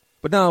show.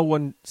 But now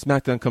when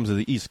SmackDown comes to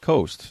the East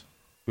Coast,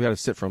 we had to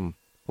sit from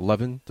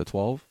 10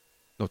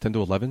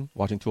 to 11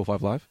 watching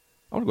 205 Live.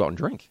 I want to go out and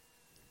drink.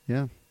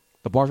 Yeah.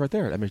 The bar's right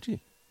there at MSG.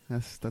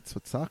 That's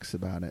what sucks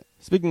about it.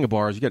 Speaking of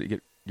bars, you got to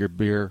get your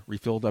beer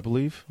refilled, I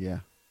believe.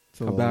 Yeah.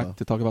 Come back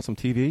to talk about some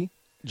TV.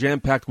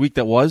 Jam-packed week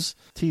that was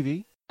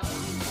TV.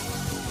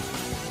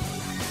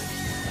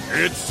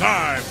 It's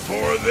time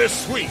for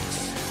this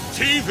week's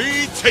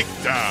TV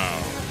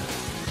Takedown.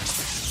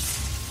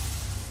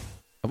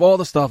 Of all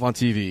the stuff on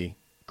TV,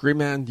 Green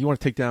Man, do you want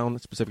to take down a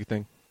specific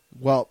thing?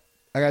 Well,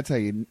 I got to tell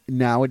you,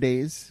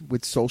 nowadays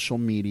with social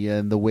media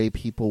and the way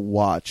people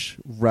watch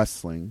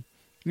wrestling,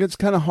 it's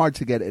kind of hard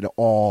to get it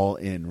all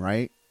in,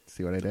 right?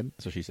 See what I did?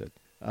 That's what she said.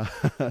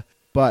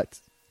 But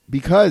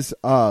because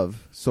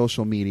of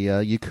social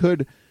media, you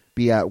could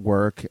be at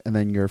work and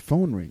then your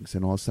phone rings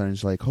and all of a sudden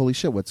it's like, holy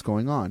shit, what's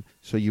going on?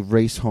 So you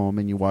race home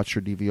and you watch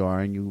your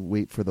DVR and you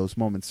wait for those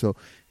moments. So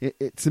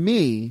to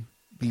me,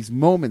 these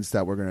moments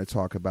that we're going to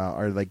talk about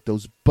are like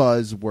those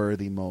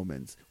buzzworthy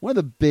moments. One of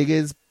the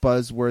biggest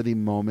buzzworthy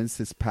moments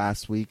this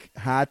past week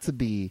had to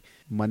be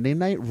Monday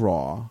Night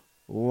Raw,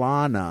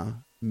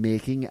 Lana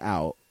making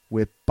out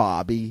with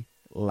Bobby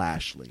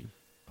Lashley.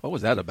 What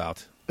was that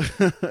about?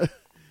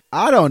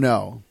 I don't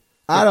know.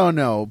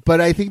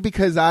 But I think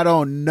because I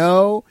don't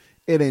know,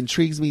 it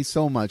intrigues me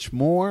so much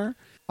more.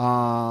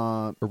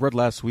 I read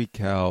last week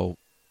how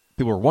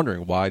people were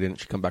wondering why didn't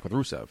she come back with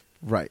Rusev.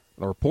 Right.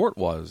 The report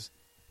was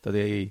that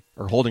they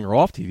are holding her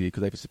off TV because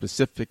they have a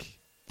specific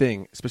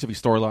thing, specific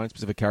storyline,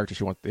 specific character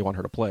they want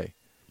her to play.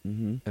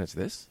 Mm-hmm. And it's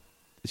this?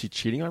 Is she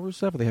cheating on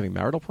Rusev? Are they having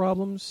marital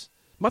problems?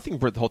 My thing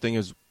for the whole thing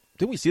is,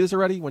 didn't we see this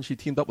already when she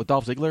teamed up with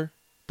Dolph Ziggler?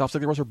 Dolph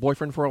Ziggler was her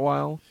boyfriend for a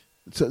while.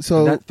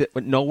 So that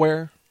went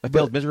nowhere. I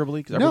failed miserably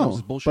because everything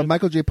was bullshit. But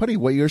Michael J. Putty,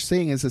 what you're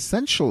saying is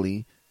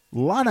essentially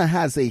Lana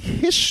has a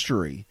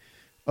history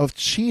of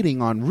cheating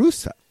on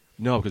Rusev.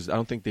 No, because I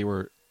don't think they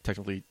were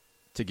technically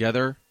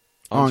together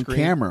on screen.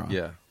 camera.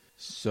 Yeah.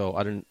 So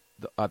I didn't.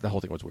 The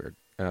whole thing was weird.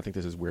 and I think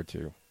this is weird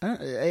too.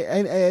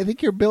 I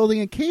think you're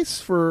building a case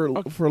for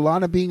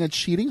Lana being a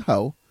cheating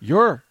hoe.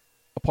 You're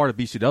a part of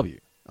BCW.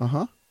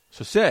 Uh-huh.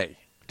 So say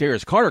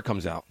Darius Carter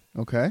comes out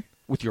Okay.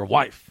 with your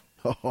wife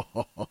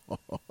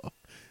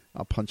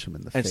I'll punch him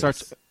in the and face.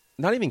 starts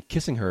not even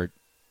kissing her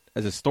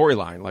as a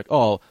storyline, like,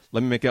 oh,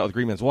 let me make out with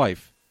Green Man's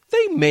wife.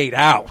 They made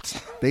out.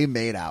 They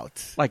made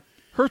out. Like,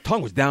 her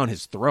tongue was down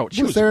his throat.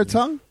 Was there a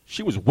tongue?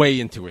 She was way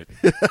into it.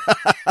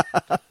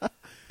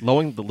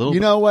 Lowing the little...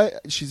 You know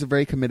what? She's a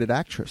very committed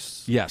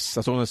actress. Yes,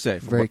 that's what I'm going to say.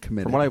 Very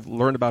committed. From what I've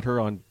learned about her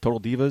on Total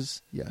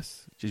Divas,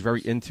 Yes. she's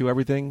very into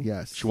everything.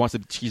 Yes.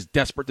 She's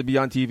desperate to be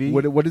on TV.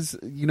 What is,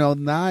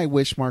 now I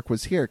wish Mark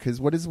was here,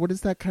 because what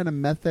is that kind of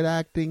method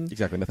acting?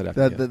 Exactly, method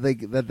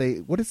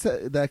acting. What is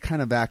that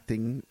kind of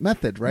acting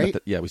method, right?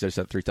 Yeah, we said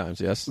that 3 times,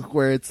 yes.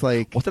 Where it's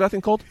like... What's that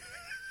acting called?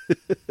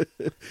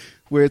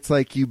 Where it's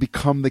like you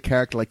become the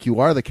character, like you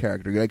are the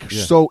character. You're like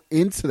so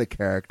into the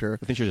character.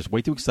 I think she was just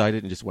way too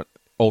excited and just went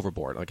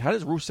overboard. Like, how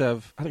does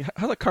Rusev...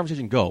 How that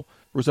conversation go?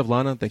 Rusev,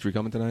 Lana, thanks for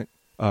coming tonight.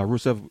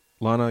 Rusev,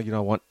 Lana, I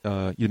want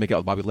you to make out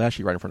with Bobby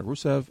Lashley right in front of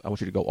Rusev. I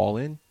want you to go all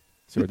in.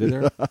 See what I did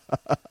there?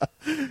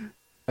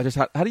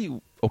 How do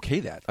you okay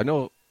that? I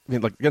know,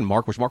 like, again,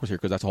 Mark was here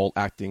because that's the whole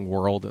acting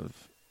world of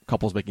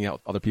couples making out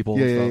with other people.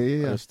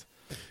 Yeah.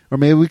 Or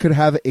maybe we could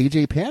have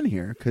AJ Pan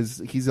here,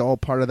 because he's all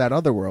part of that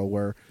other world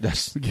where,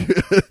 yes.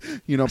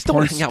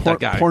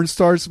 porn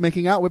stars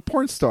making out with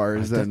porn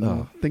stars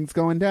and things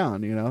going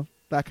down,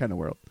 that kind of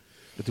world.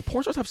 Do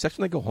porn stars have sex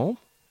when they go home?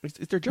 It's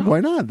their job.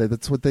 Why not?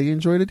 That's what they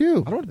enjoy to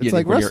do. I don't want to be it's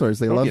like wrestlers.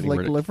 They love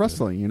live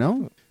wrestling,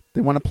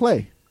 They want to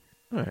play.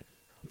 All right.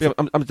 Yeah,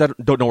 I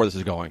don't know where this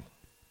is going.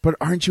 But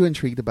aren't you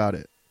intrigued about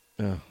it?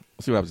 Yeah. We'll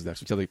see what happens next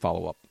week. See how they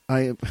follow up.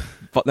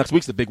 But next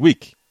week's the big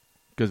week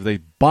because they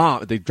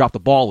dropped the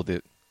ball with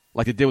it,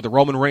 like they did with the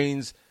Roman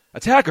Reigns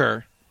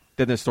attacker.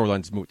 Then the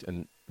storyline's moot,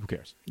 and who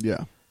cares?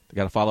 Yeah. They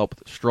got to follow up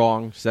with a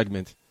strong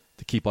segment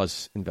to keep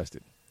us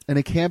invested. And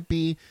it can't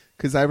be,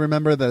 because I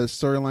remember the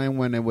storyline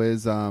when it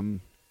was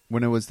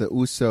the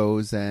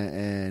Usos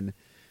and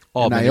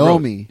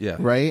Naomi,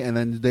 right? And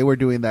then they were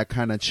doing that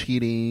kind of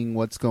cheating.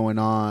 What's going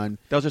on?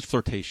 That was just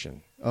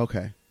flirtation.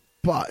 Okay,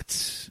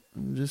 but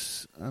I'm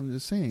just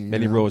saying.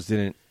 Mandy Rose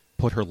didn't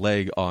put her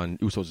leg on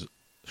Uso's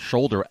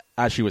shoulder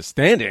as she was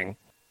standing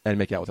and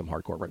make out with him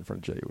hardcore right in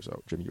front of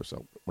Jimmy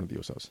Uso, one of the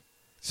Usos.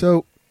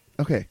 So,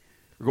 okay,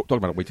 we're talking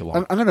about it way too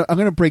long. I'm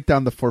gonna break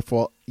down the fourth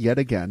wall yet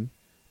again.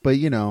 But,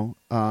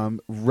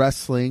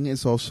 wrestling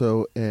is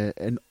also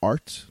an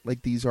art.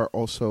 Like, these are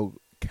also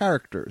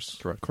characters.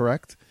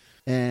 Correct?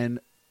 And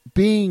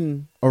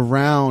being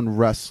around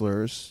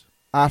wrestlers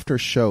after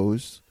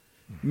shows,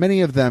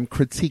 many of them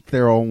critique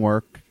their own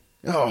work.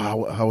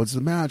 Oh, how was the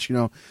match?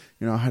 How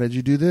did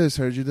you do this?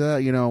 How did you do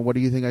that? What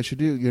do you think I should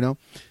do?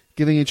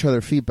 Giving each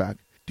other feedback.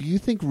 Do you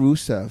think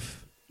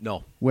Rusev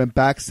went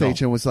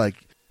backstage and was like,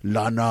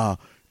 Lana,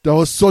 that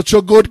was such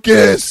a good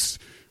kiss.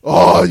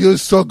 Oh, you're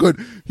so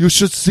good. You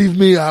should see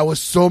me. I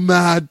was so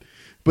mad.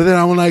 But then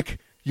I'm like,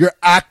 you're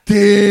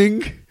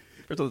acting.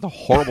 That's a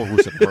horrible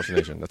Rusev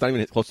impersonation. That's not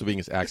even close to being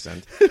his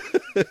accent.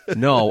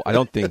 No, I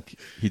don't think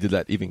he did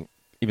that, even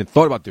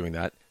thought about doing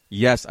that.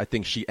 Yes, I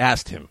think she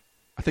asked him.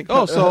 I think,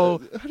 how did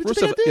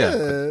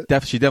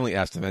Rusev, she definitely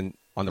asked him. And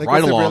on the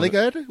ride along. Was it really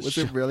good? Was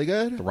it really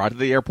good? The ride to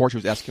the airport, she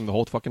was asking him the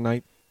whole fucking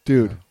night.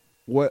 Dude,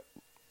 what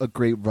a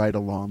great ride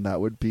along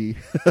that would be.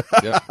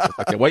 Yeah,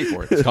 I can't wait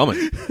for it. It's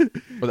coming.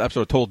 For the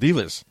episode of Total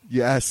Divas.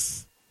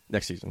 Yes.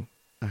 Next season.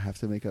 I have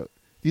to make out.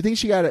 Do you think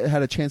she had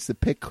a chance to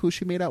pick who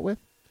she made out with?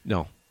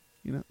 No.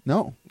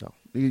 No.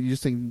 You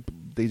just think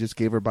they just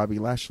gave her Bobby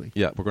Lashley?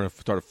 Yeah, we're going to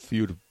start a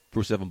feud,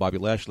 Rusev and Bobby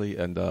Lashley,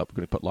 and we're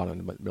going to put Lana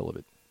in the middle of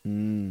it.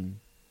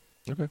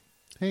 Okay.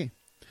 Hey,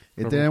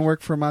 it didn't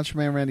work for Macho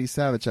Man Randy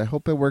Savage. I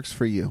hope it works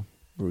for you,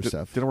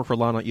 Rusev. Didn't work for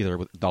Lana either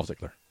with Dolph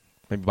Ziggler.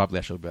 Maybe Bobby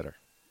Lashley better.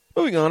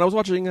 Moving on, I was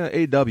watching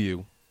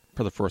AEW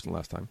for the first and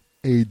last time.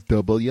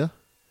 AEW?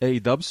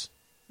 AEW?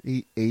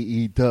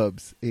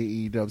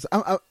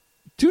 AEW.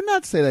 Do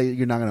not say that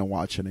you're not going to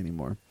watch it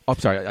anymore. Oh, I'm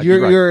sorry.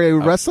 You're a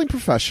wrestling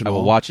professional. I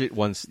will watch it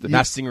once the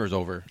Masked Singer is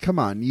over. Come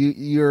on.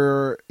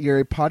 You're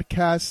a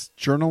podcast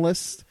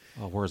journalist.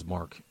 Oh, where's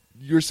Mark?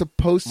 You're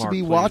supposed to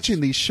be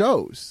watching these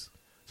shows.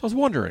 So I was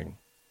wondering,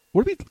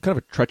 would it be kind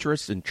of a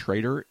treacherous and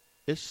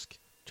traitor-ish?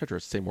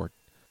 Treacherous, same word.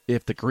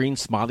 If the green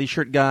smiley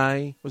shirt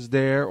guy was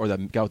there, or the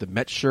guy with the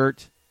Met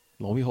shirt,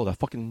 lo and behold, that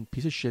fucking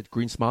piece of shit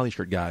green smiley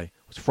shirt guy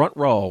was front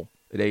row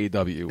at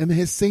AEW. In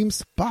his same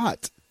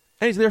spot.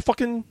 And he's there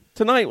fucking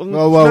tonight.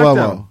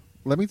 Whoa.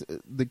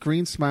 The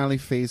green smiley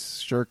face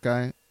shirt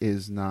guy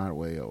is not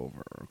way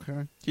over,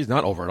 okay? He's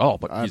not over at all,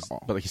 but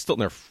he's still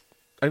in there.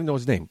 I didn't know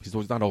his name.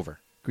 He's not over.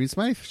 Green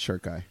smiley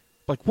shirt guy.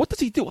 Like, what does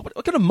he do?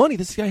 What kind of money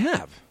does this guy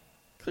have?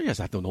 He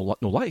has no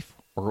life,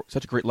 or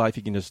such a great life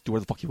he can just do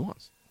whatever the fuck he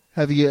wants.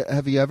 Have you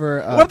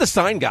ever? What about the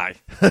sign guy?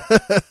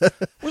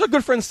 Where's our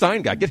good friend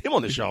sign guy? Get him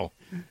on the show.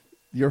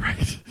 You're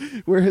right.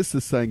 Where is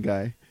the sign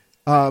guy?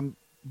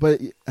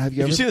 But have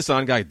you? If you see the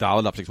sign guy, dial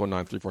it up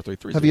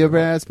 619-343-3. Have you ever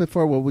asked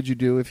before? What would you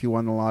do if you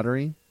won the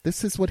lottery?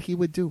 This is what he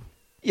would do.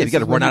 Yeah, you got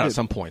to run out at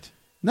some point.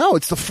 No,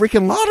 it's the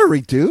freaking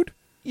lottery, dude.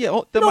 Yeah,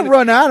 well, You don't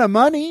run out of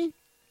money.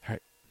 All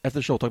right. After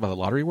the show, we'll talk about how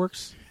the lottery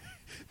works.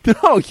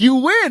 No, you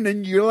win,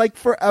 and you're like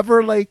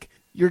forever, like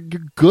you're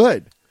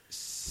good.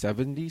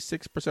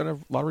 76%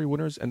 of lottery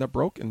winners end up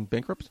broke and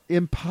bankrupt.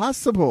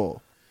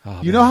 Impossible. Oh,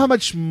 you man. know how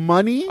much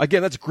money,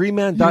 Again, that's You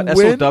greenman.sow on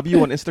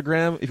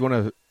Instagram if you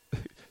want to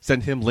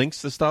send him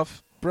links to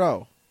stuff.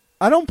 bro?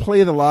 I don't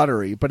play the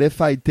lottery, but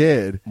if I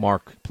did,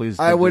 Mark, please.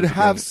 I don't do would this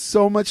have again.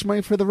 so much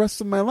money for the rest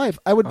of my life.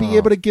 I would be Oh.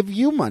 able to give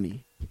you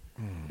money.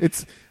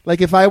 It's like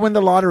if I win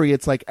the lottery,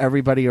 it's like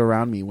everybody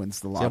around me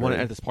wins the See, I lottery. want to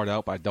edit this part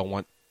out, but I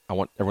want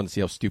everyone to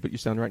see how stupid you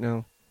sound right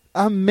now.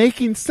 I'm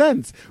making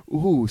sense.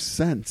 Ooh,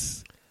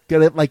 sense.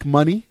 Get it like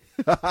money?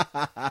 All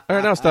right,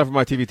 now it's time for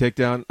my TV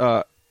takedown.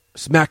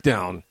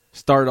 SmackDown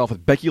started off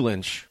with Becky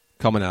Lynch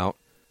coming out,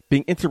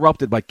 being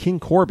interrupted by King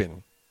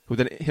Corbin, who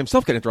then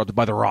himself got interrupted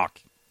by The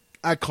Rock.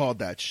 I called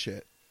that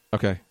shit.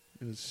 Okay.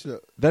 It was so-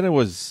 Then it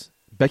was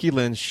Becky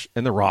Lynch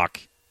and The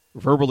Rock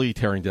verbally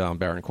tearing down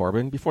Baron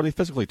Corbin before they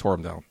physically tore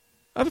him down.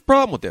 I have a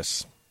problem with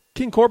this.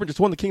 King Corbin just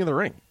won the King of the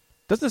Ring.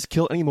 Doesn't this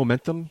kill any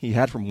momentum he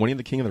had from winning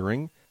the King of the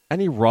Ring?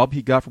 Any rub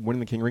he got from winning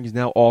the King of the Ring is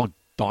now all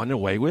done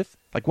away with?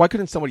 Like, why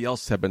couldn't somebody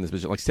else have been in this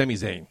position? Like Sami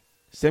Zayn.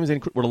 Sami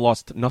Zayn would have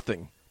lost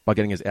nothing by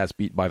getting his ass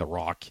beat by The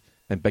Rock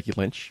and Becky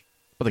Lynch.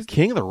 But the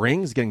King of the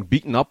Ring is getting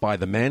beaten up by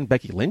the man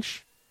Becky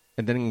Lynch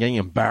and then getting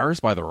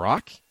embarrassed by The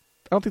Rock?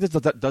 I don't think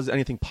that does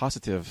anything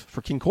positive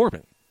for King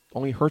Corbin.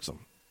 Only hurts him.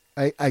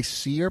 I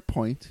see your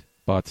point,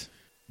 But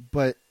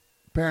but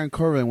Baron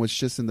Corbin was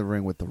just in the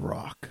ring with The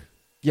Rock.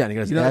 yeah, and he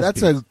got his You know, ass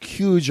that's beat. a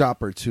huge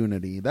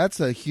opportunity. That's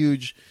a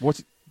huge...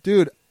 What's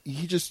Dude,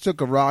 he just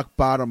took a rock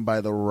bottom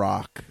by The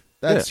Rock.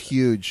 That's Yeah.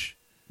 huge.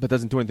 that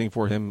doesn't do anything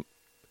for him.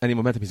 Any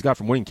momentum he's got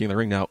from winning King of the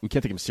Ring now, we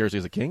can't take him seriously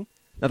as a king.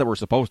 Not that we're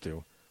supposed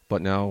to,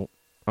 but now,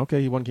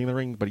 okay, he won King of the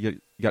Ring, but he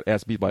got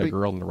ass beat by a But-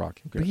 girl in The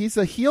Rock. But he's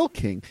a heel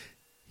king.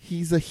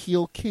 He's a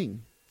heel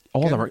king.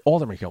 All of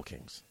them are heel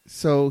kings.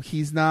 So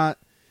he's not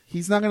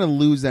going to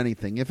lose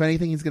anything. If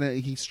anything,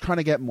 he's trying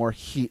to get more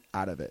heat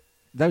out of it.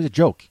 That was a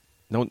joke.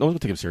 No one's gonna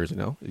take him seriously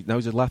now. Now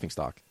he's a laughing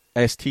stock.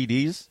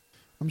 STDs.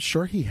 I'm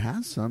sure he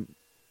has some.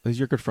 He's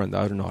your good friend.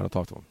 I don't know how to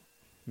talk to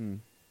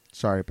him.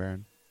 Sorry,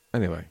 Baron.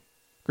 Anyway,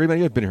 Green Man,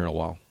 you've been here in a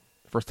while.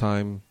 First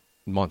time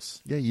in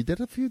months. Yeah, you did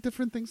a few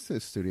different things to the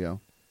studio.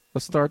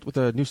 Let's start with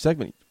a new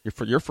segment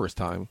for your first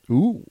time.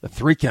 Ooh. The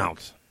 3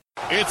 count.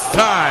 It's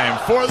time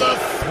for the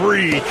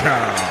 3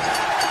 count.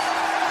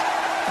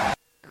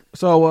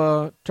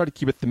 So try to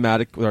keep it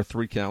thematic with our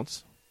 3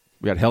 counts.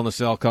 We got Hell in a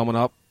Cell coming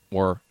up,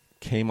 or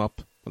came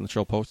up when the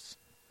show posts.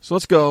 So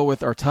let's go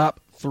with our top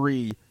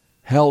 3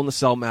 Hell in a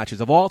Cell matches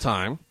of all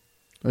time.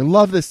 I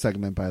love this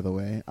segment, by the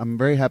way. I'm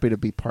very happy to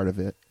be part of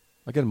it.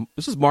 Again,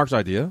 this is Mark's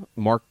idea.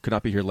 Mark could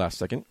not be here last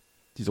second.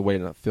 He's away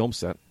in a film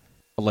set,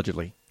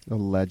 allegedly.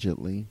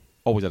 Allegedly.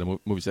 Always at a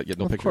movie set, yet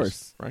no Of pictures.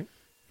 course. Right?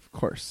 Of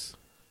course.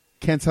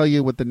 Can't tell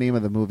you what the name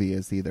of the movie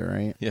is either,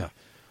 right? Yeah.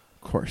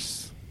 Of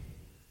course.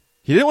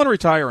 He didn't want to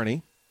retire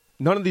any.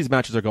 None of these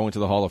matches are going to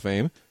the Hall of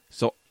Fame.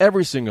 So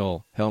every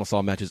single Hell in a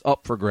Cell match is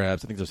up for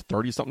grabs. I think there's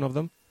 30-something of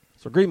them.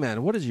 So, Green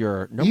Man, what is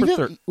your number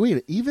 30?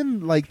 Wait,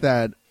 even like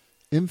that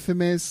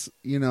infamous,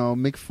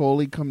 Mick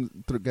Foley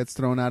gets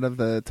thrown out of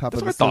the top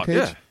That's of what the I thought, cage?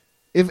 yeah.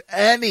 If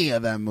any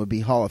of them would be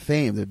Hall of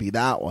Fame, it'd be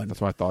that one.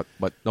 That's what I thought.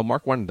 But no,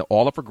 Mark wanted to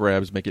all up for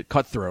grabs, make it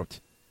cutthroat.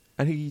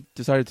 And he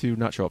decided to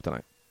not show up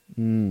tonight.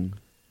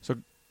 So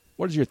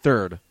what is your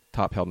third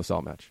top Hell in a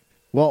Cell match?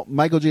 Well,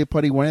 Michael J.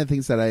 Putty, one of the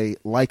things that I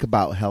like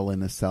about Hell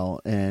in a Cell,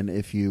 and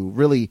if you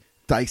really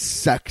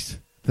dissect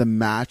the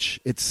match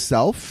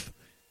itself,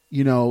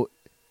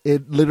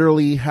 it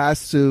literally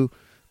has to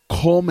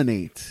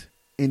culminate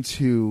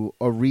into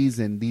a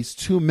reason these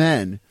 2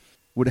 men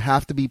would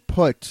have to be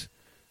put,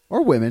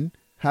 or women,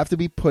 have to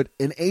be put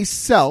in a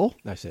cell,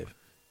 Nice save.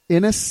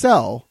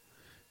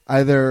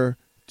 either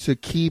to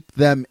keep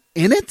them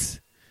in it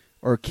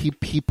or keep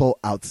people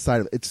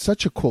outside of it. It's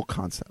such a cool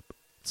concept.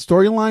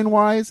 Storyline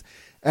wise,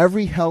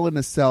 every Hell in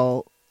a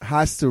Cell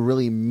has to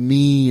really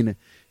mean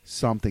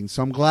something.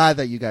 So I'm glad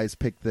that you guys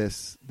picked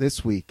this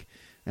week,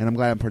 and I'm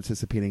glad I'm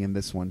participating in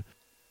this one.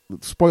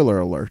 Spoiler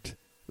alert,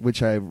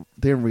 which I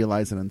didn't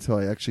realize it until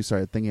I actually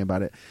started thinking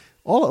about it.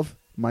 All of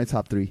my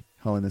top 3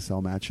 Hell in a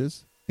Cell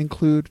matches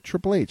include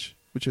Triple H,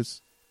 which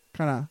is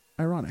kind of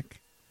ironic.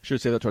 Should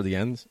say that toward the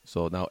end,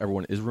 so now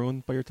everyone is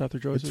ruined by your top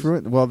 3 choices? It's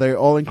ruined. Well, they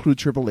all include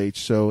Triple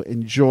H, so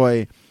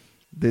enjoy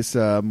this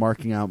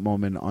marking out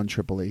moment on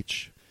Triple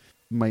H.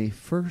 My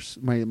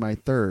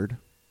third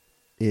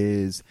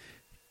is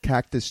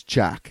Cactus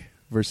Jack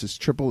versus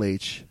Triple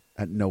H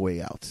at No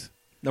Way Out.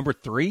 Number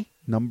 3?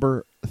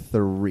 Number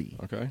 3.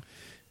 Okay.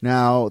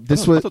 Now, I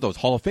this thought was... that was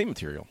Hall of Fame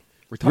material.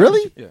 Retirement.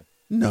 Really? Yeah.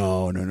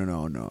 No.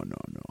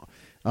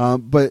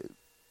 But,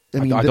 I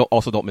mean... I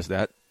don't miss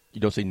that. You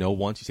don't say no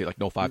once, you say like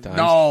no 5 times.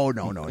 No.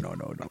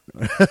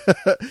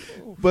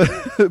 But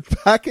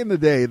back in the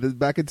day,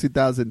 back in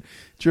 2000,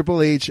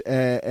 Triple H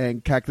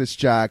and Cactus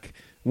Jack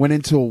went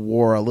into a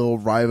war, a little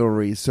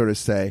rivalry, so to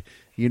say,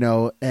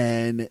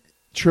 and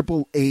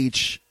Triple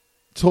H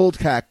told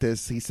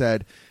Cactus, he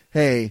said,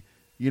 hey,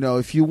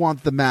 if you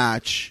want the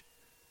match,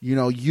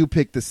 you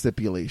pick the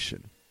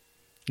stipulation.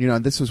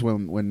 And this was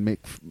when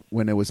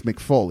it was Mick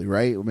Foley,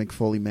 right? Mick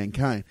Foley,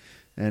 Mankind.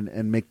 And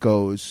Mick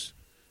goes,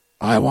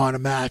 I want a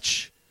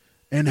match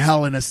in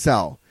Hell in a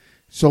Cell.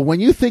 So when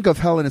you think of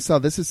Hell in a Cell,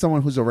 this is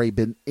someone who's already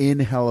been in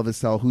Hell in a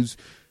Cell, who's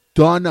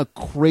done a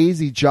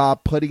crazy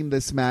job putting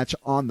this match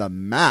on the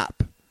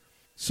map.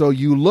 So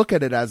you look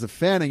at it as a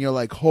fan and you're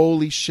like,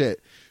 holy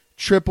shit,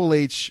 Triple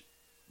H,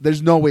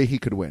 there's no way he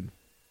could win.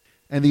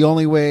 And the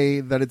only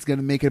way that it's going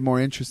to make it more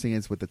interesting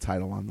is with the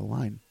title on the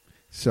line.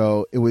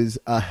 So it was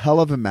a hell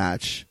of a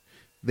match.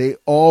 They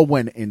all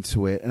went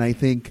into it. And I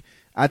think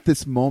at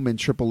this moment,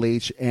 Triple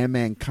H and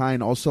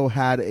Mankind also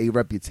had a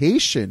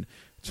reputation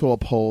to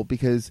uphold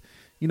because,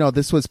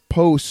 this was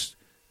post,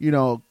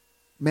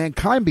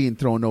 Mankind being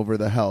thrown over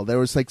the hell. There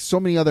was like so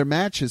many other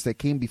matches that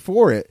came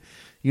before it,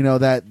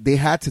 that they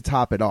had to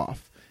top it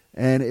off.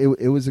 And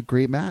it was a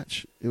great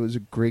match. It was a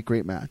great,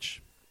 great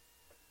match.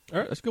 All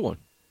right, that's a good one.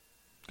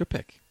 Good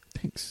pick.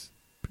 Thanks.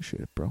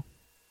 Appreciate it, bro.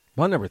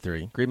 My number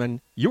 3,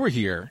 Greenman, you were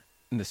here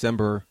in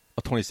December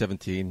of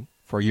 2017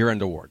 for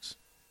year-end awards.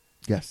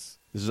 Yes.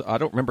 I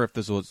don't remember if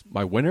this was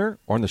my winner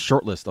or on the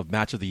short list of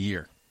match of the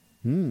year.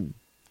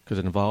 Because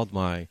it involved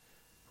my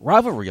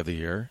rivalry of the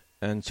year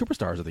and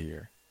superstars of the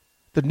year.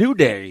 The New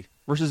Day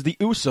versus the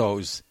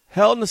Usos,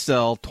 Hell in a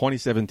Cell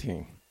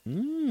 2017.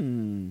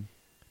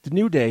 The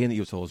New Day and the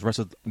Usos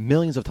wrestled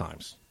millions of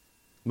times.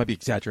 Might be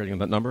exaggerating on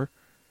that number.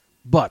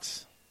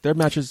 But their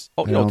matches...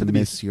 I don't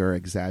miss your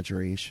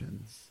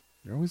exaggerations.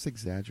 You're always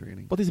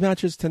exaggerating. But these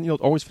matches tend,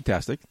 always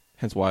fantastic.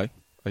 Hence why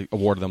I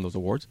awarded them those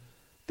awards.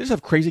 They just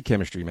have crazy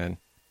chemistry, man.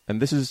 And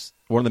this is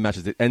one of the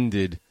matches that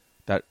ended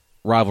that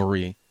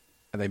rivalry.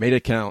 And they made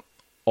it count.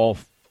 All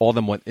of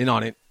them went in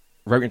on it.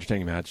 Very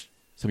entertaining match.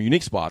 Some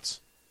unique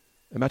spots.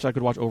 A match I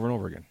could watch over and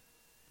over again.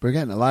 But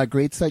again, a lot of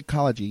great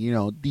psychology.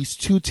 These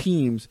two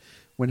teams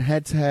went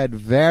head-to-head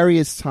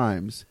various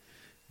times.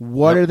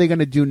 What are they going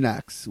to do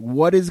next?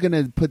 What is going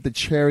to put the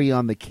cherry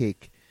on the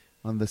cake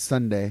on the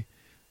sundae,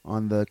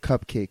 on the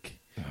cupcake?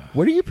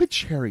 What do you put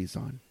cherries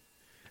on?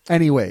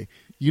 Anyway,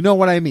 you know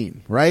what I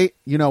mean, right?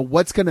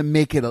 What's going to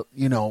make it,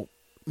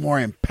 more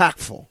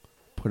impactful?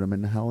 Put them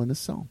in Hell in a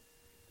Cell.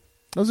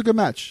 That was a good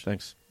match.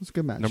 Thanks. It was a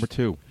good match. Number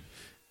 2.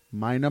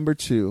 My number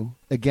 2,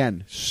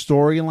 again,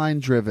 storyline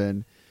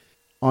driven.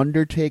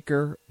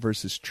 Undertaker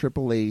versus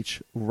Triple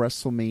H,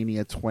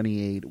 WrestleMania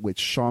 28, with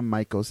Shawn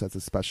Michaels as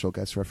a special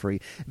guest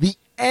referee. The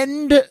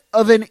end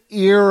of an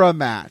era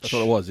match. That's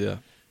what it was, yeah.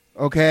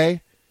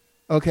 Okay?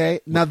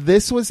 Now,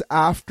 this was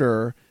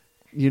after,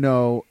 a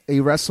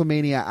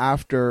WrestleMania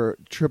after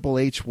Triple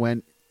H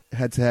went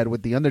head-to-head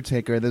with The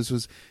Undertaker. This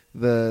was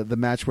the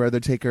match where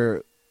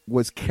Undertaker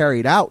was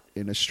carried out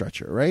in a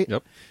stretcher, right?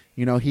 Yep.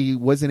 He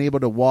wasn't able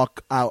to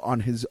walk out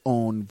on his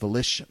own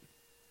volition.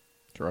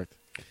 Correct.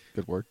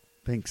 Good word.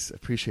 Thanks.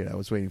 Appreciate it. I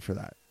was waiting for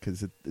that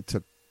because it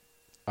took.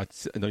 I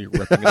know you're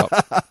wrapping it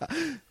up.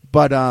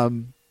 But,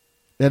 and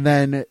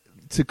then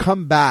to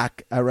come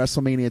back at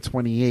WrestleMania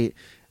 28,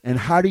 and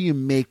how do you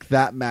make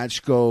that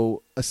match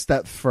go a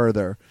step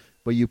further,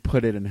 but you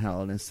put it in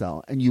Hell in a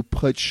Cell, and you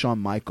put Shawn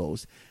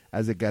Michaels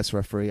as a guest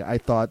referee? I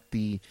thought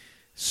the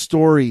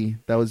story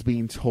that was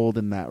being told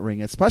in that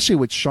ring, especially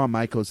with Shawn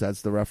Michaels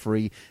as the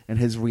referee and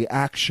his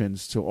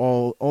reactions to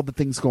all the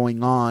things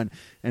going on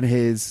and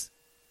his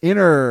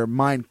inner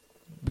mind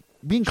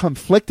being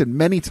conflicted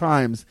many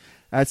times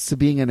as to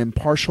being an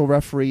impartial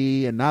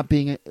referee and not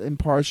being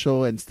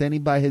impartial and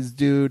standing by his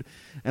dude.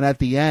 And at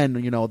the end,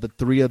 the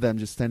three of them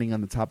just standing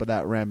on the top of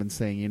that ramp and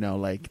saying,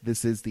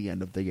 this is the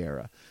end of the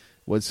era,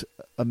 was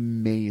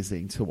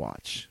amazing to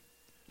watch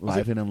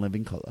live and in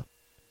living color.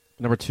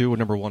 Number 2 and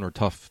number 1 are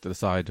tough to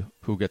decide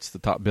who gets the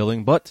top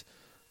billing, but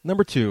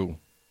number 2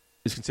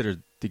 is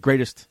considered the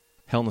greatest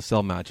Hell in a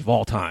Cell match of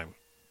all time.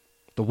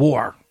 The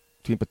war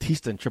between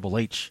Batista and Triple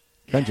H,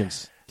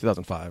 Vengeance,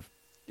 2005,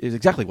 is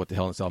exactly what the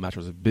Hell in a Cell match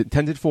was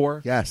intended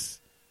for.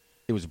 Yes.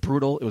 It was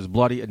brutal. It was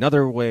bloody.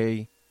 Another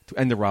way to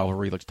end the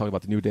rivalry. Let's talk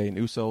about the New Day and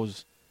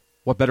Usos.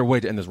 What better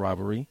way to end this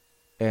rivalry?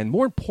 And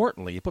more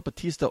importantly, it put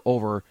Batista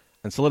over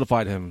and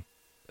solidified him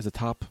as a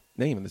top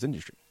name in this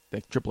industry.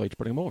 Thanks to Triple H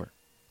putting him over.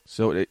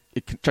 So it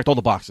checked all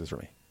the boxes for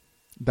me.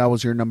 That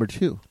was your number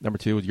 2. Number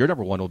 2. Your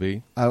number 1 will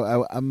be?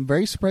 I'm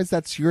very surprised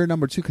that's your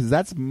number 2 because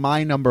that's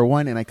my number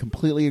 1, and I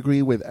completely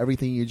agree with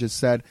everything you just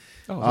said.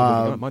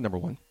 Oh, my number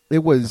 1.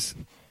 It was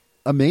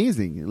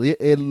amazing.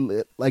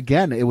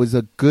 It was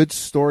a good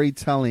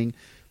storytelling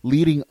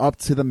leading up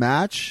to the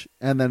match,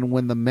 and then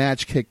when the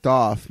match kicked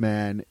off,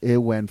 man, it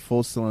went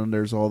full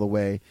cylinders all the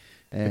way.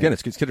 And again,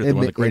 it's considered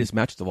one of the greatest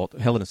matches of all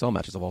Hell in a Cell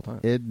matches of all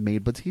time. It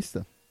made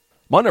Batista.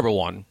 My number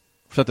 1,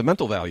 for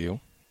sentimental value.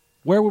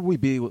 Where would we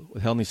be with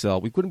Hell in a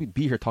Cell? We wouldn't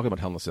be here talking about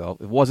Hell in a Cell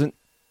if it wasn't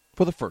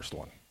for the first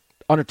one.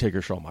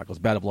 Undertaker, Shawn Michaels,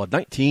 Bad of Blood,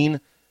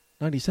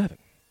 1997.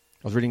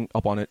 I was reading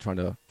up on it,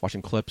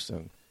 watching clips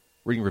and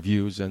reading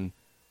reviews, and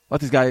I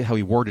like this guy, how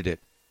he worded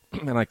it.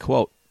 And I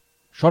quote,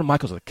 Shawn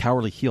Michaels was a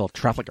cowardly heel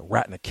trapped like a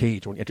rat in a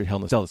cage when he entered Hell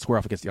in a Cell to square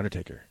off against The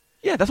Undertaker.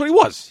 Yeah, that's what he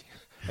was.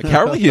 A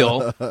cowardly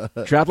heel,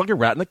 trapped like a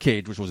rat in a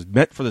cage, which was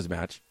meant for this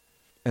match.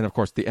 And, of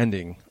course, the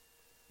ending.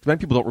 Many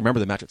people don't remember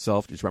the match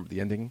itself. Just remember the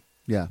ending.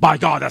 Yeah. By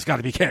God, that's got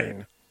to be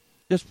Kane.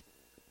 Just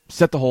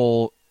set the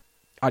whole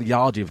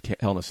ideology of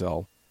Hell in a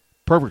Cell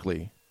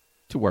perfectly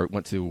to where it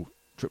went to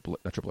Triple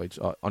H,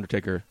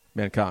 Undertaker,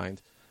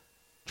 Mankind,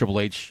 Triple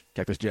H,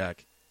 Cactus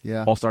Jack.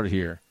 Yeah. All started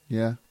here.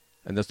 Yeah.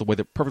 And that's the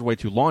perfect way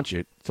to launch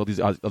it so these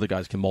other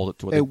guys can mold it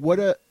to What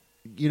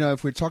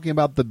if we're talking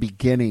about the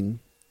beginning,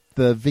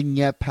 the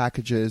vignette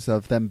packages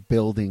of them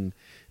building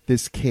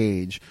this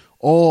cage,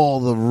 all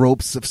the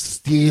ropes of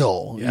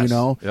steel, Yes.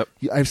 Yep.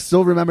 I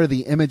still remember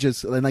the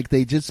images, and like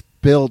they just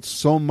built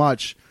so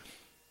much,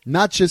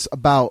 not just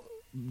about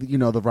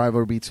the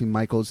rivalry between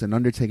Michaels and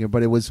Undertaker,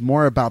 but it was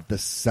more about the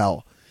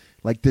cell,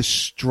 like this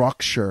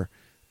structure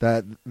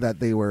that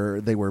they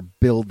were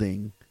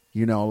building.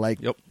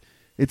 Yep.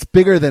 It's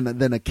bigger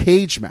than a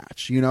cage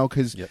match,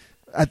 because Yep.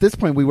 at this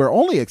point we were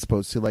only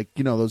exposed to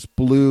those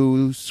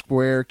blue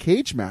square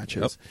cage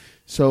matches. Yep.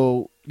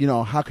 So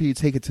how can you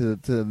take it to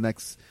the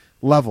next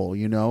level?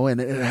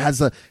 And it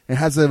has a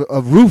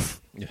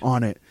roof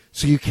on it,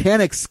 so you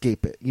can't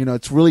escape it.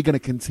 It's really going to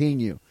contain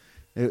you.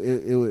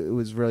 It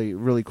was really,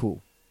 really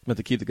cool. Meant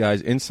to keep the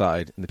guys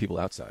inside and the people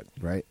outside.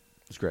 Right.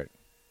 It was great.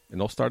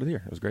 And all started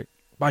here. It was great.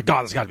 By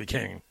God, it's got to be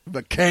King.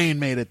 But Kane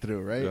made it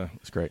through, right? Yeah,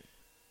 it's great.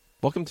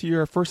 Welcome to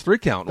your first 3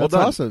 count. Well That's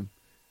done. awesome.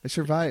 I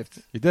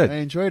survived. You did. I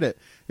enjoyed it.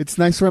 It's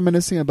nice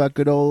reminiscing about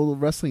good old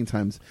wrestling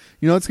times.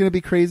 It's going to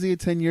be crazy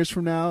 10 years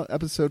from now,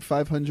 episode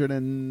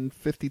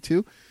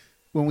 552,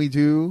 when we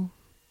do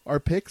our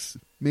picks.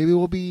 Maybe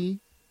we'll be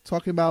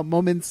talking about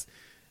moments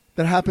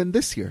that happened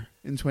this year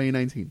in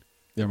 2019.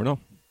 You never know.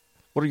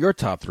 What are your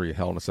top 3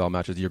 Hell in a Cell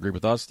matches? Do you agree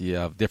with us? Do you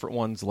have different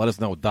ones? Let us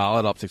know. Dial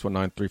it up,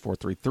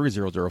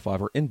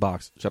 619-343-3005, or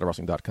inbox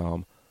shadowwrestling.com.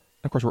 And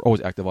of course, we're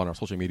always active on our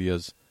social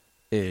medias.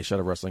 A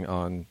Shadow Wrestling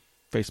on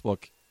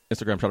Facebook,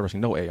 Instagram, Shadow Wrestling,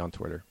 no A on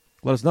Twitter.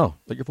 Let us know.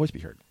 Let your voice be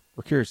heard.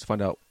 We're curious to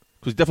find out.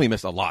 Because we definitely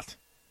missed a lot.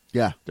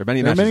 Yeah. There are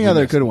many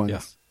other missed. good ones.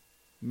 Yeah.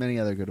 Many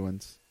other good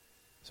ones.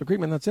 So,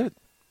 great, man. That's it.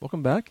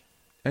 Welcome back.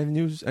 Any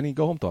news, any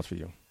go-home thoughts for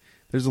you?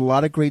 There's a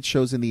lot of great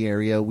shows in the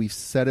area. We've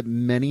said it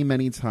many,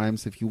 many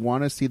times. If you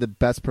want to see the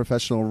best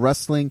professional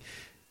wrestling,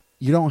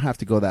 you don't have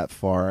to go that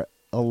far.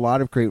 A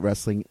lot of great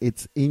wrestling.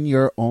 It's in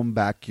your own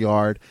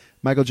backyard.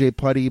 Michael J.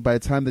 Putty, by the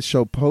time the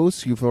show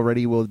posts, you've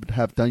already will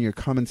have done your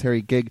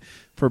commentary gig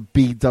for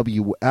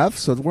BWF.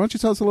 So why don't you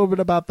tell us a little bit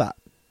about that?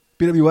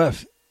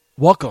 BWF,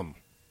 welcome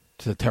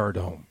to the Terror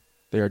Dome.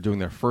 They are doing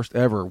their first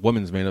ever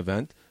women's main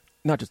event.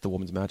 Not just a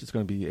women's match. It's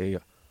going to be a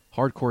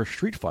hardcore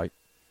street fight.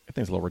 I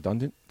think it's a little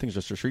redundant. I think it's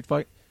just a street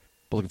fight.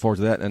 But looking forward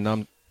to that. And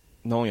I'm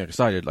not only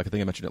excited, like I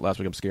think I mentioned it last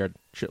week, I'm scared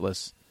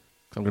shitless.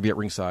 I'm going to be at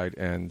ringside,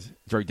 and it's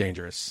very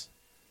dangerous.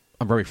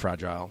 I'm very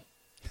fragile.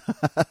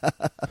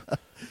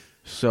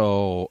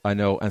 So I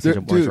know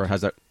Anastasia Morningstar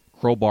has that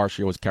crowbar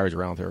she always carries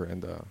around her.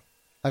 And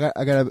I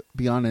gotta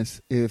be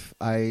honest. If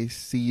I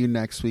see you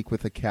next week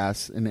with a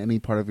cast in any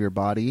part of your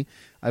body,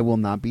 I will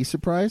not be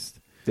surprised.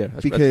 yeah,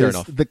 that's Because fair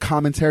enough. the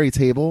commentary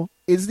table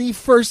is the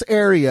first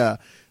area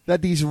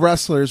that these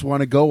wrestlers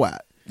want to go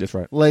at. That's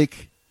right.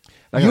 Like,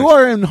 I you gotta-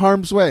 are in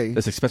harm's way.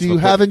 It's expensive Do you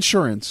equipment. have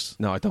insurance?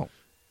 No, I don't.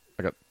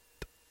 I got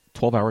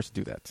 12 hours to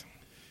do that.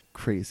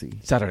 Crazy.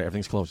 Saturday,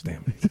 everything's closed.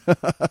 Damn.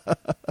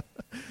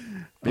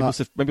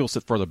 Maybe we'll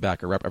sit further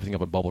back or wrap everything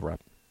up in bubble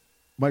wrap.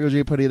 Michael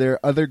J. Putty there.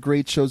 Other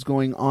great shows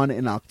going on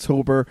in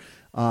October,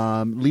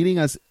 leading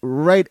us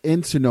right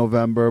into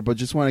November. But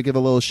just want to give a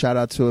little shout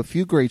out to a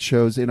few great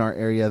shows in our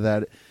area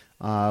that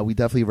we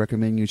definitely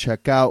recommend you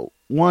check out.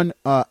 One,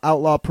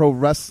 Outlaw Pro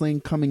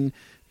Wrestling coming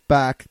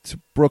back to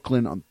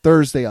Brooklyn on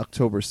Thursday,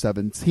 October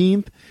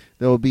 17th.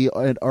 There will be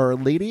at Our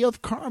Lady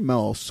of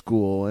Carmel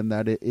School, and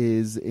that it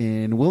is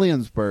in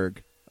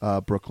Williamsburg,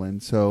 Brooklyn.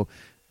 So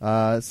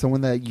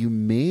someone that you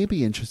may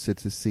be interested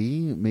to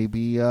see,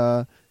 maybe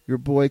your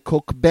boy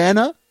Cole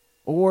Cabana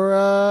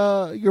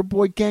or your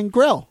boy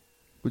Gangrel,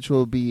 which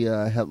will be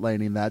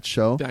headlining that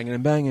show. Banging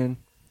and banging.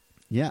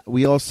 Yeah,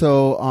 we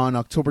also, on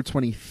October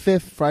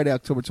 25th, Friday,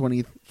 October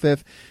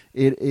 25th,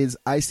 it is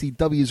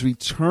ICW's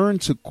return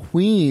to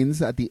Queens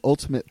at the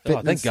Ultimate Oh,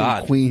 Fitness thank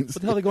God. in Queens.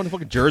 What the hell are they going to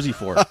fucking Jersey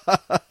for?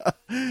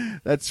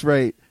 That's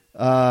right.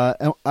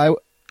 And The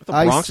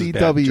Bronx is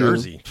bad.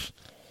 Jersey.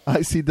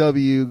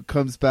 ICW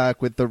comes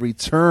back with the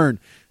return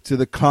to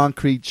the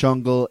concrete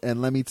jungle,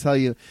 and let me tell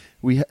you,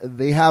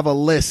 they have a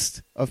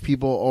list of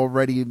people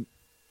already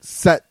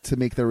set to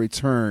make their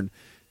return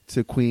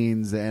to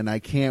Queens, and I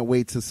can't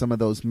wait till some of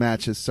those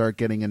matches start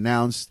getting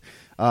announced.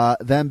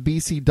 Then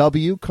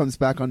BCW comes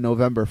back on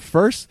November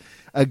 1st.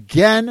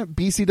 Again,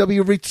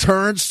 BCW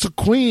returns to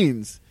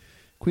Queens.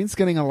 Queens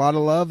getting a lot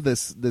of love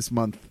this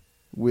month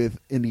with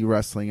indie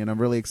wrestling, and I'm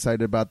really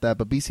excited about that.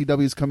 But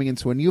BCW is coming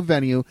into a new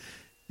venue.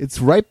 It's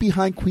right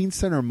behind Queens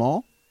Center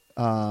Mall.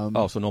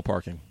 So no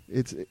parking.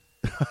 It's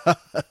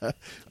Again.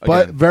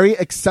 but very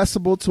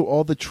accessible to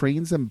all the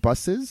trains and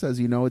buses. As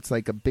you know, it's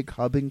like a big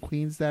hub in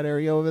Queens, that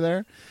area over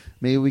there.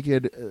 Maybe we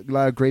could a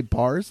lot of great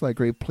bars, like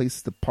great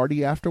place to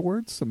party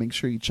afterwards. So make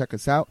sure you check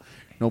us out.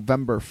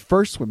 November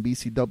 1st when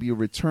BCW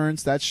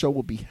returns. That show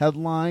will be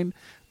headlined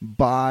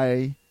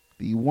by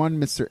the one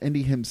Mr.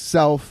 Indy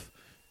himself,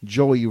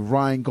 Joey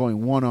Ryan,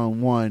 going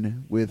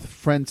one-on-one with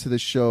friend to the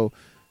show,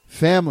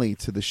 family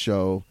to the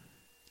show,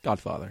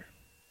 Godfather.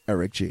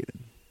 Eric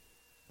Jaden.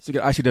 So you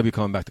got ICW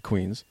coming back to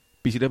Queens.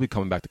 BCW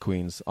coming back to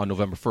Queens on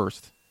November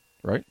 1st,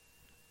 right?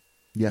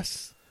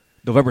 Yes.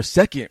 November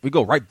 2nd, we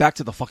go right back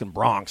to the fucking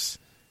Bronx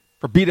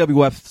for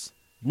BWF's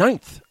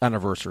 9th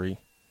anniversary.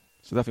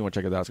 So definitely want to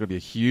check it out. It's going to be a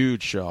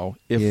huge show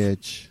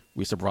if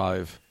we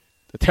survive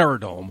the Terror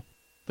Dome.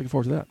 Looking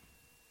forward to that.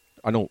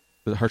 I know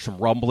I heard some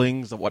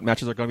rumblings of what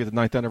matches are going to be the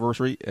 9th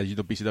anniversary. As you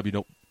know,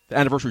 BCW, the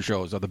anniversary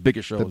shows are the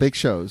biggest shows. The big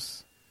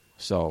shows.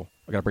 So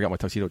I got to bring out my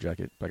tuxedo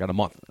jacket. But I got a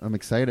month. I'm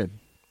excited.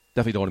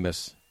 Definitely don't want to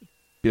miss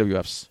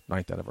BWF's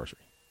 9th anniversary.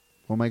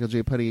 Well, Michael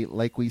J. Putty,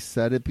 like we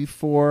said it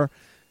before,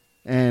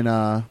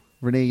 and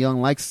Renee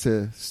Young likes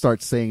to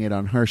start saying it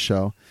on her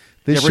show.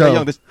 Renee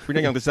Young,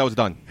 this show is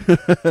done.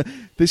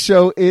 This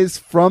show is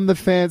from the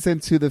fans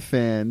and to the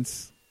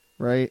fans,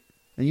 right?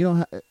 And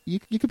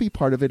you could be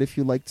part of it if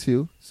you like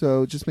to.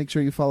 So just make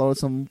sure you follow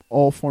us on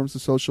all forms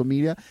of social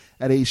media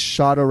at A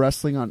Shot of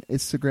Wrestling on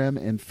Instagram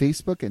and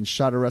Facebook, and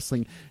Shot of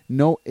Wrestling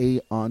No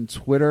A on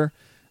Twitter.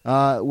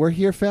 We're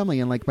here, family,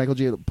 and like Michael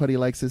J. Putty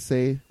likes to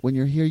say, when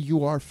you're here,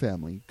 you are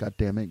family. God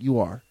damn it, you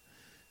are.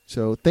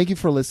 So thank you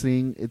for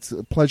listening. It's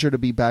a pleasure to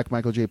be back,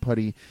 Michael J.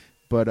 Putty.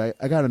 But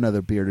I got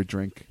another beer to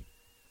drink.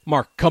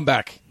 Mark, come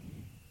back.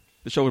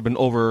 The show would have been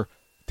over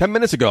 10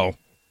 minutes ago.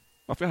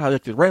 I forgot how I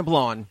like to ramble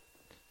on,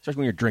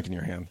 especially when you're drinking in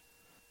your hand.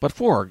 But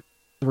for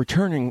the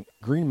returning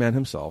Green Man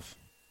himself,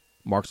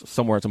 Mark's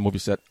somewhere at some movie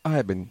set, I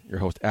have been your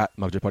host at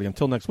Michael J. Putty.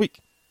 Until next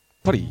week.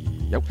 Putty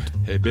out.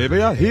 Hey,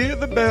 baby, I hear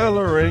the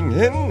bell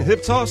ringing,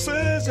 hip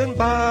tosses and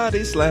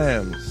body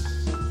slams.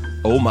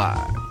 Oh,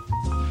 my.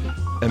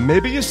 And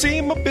maybe you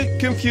seem a bit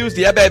confused.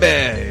 Yeah,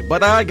 baby,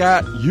 but I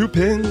got you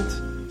pinned.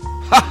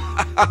 Ha,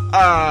 ha, ha,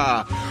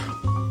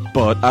 ha.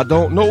 But I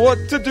don't know what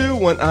to do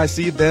when I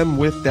see them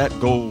with that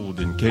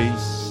golden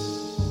case.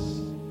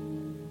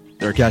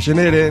 They're cashing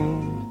it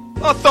in.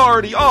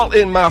 Authority all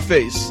in my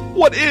face.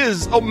 What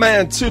is a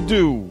man to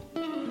do?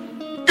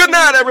 Good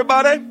night,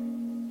 everybody.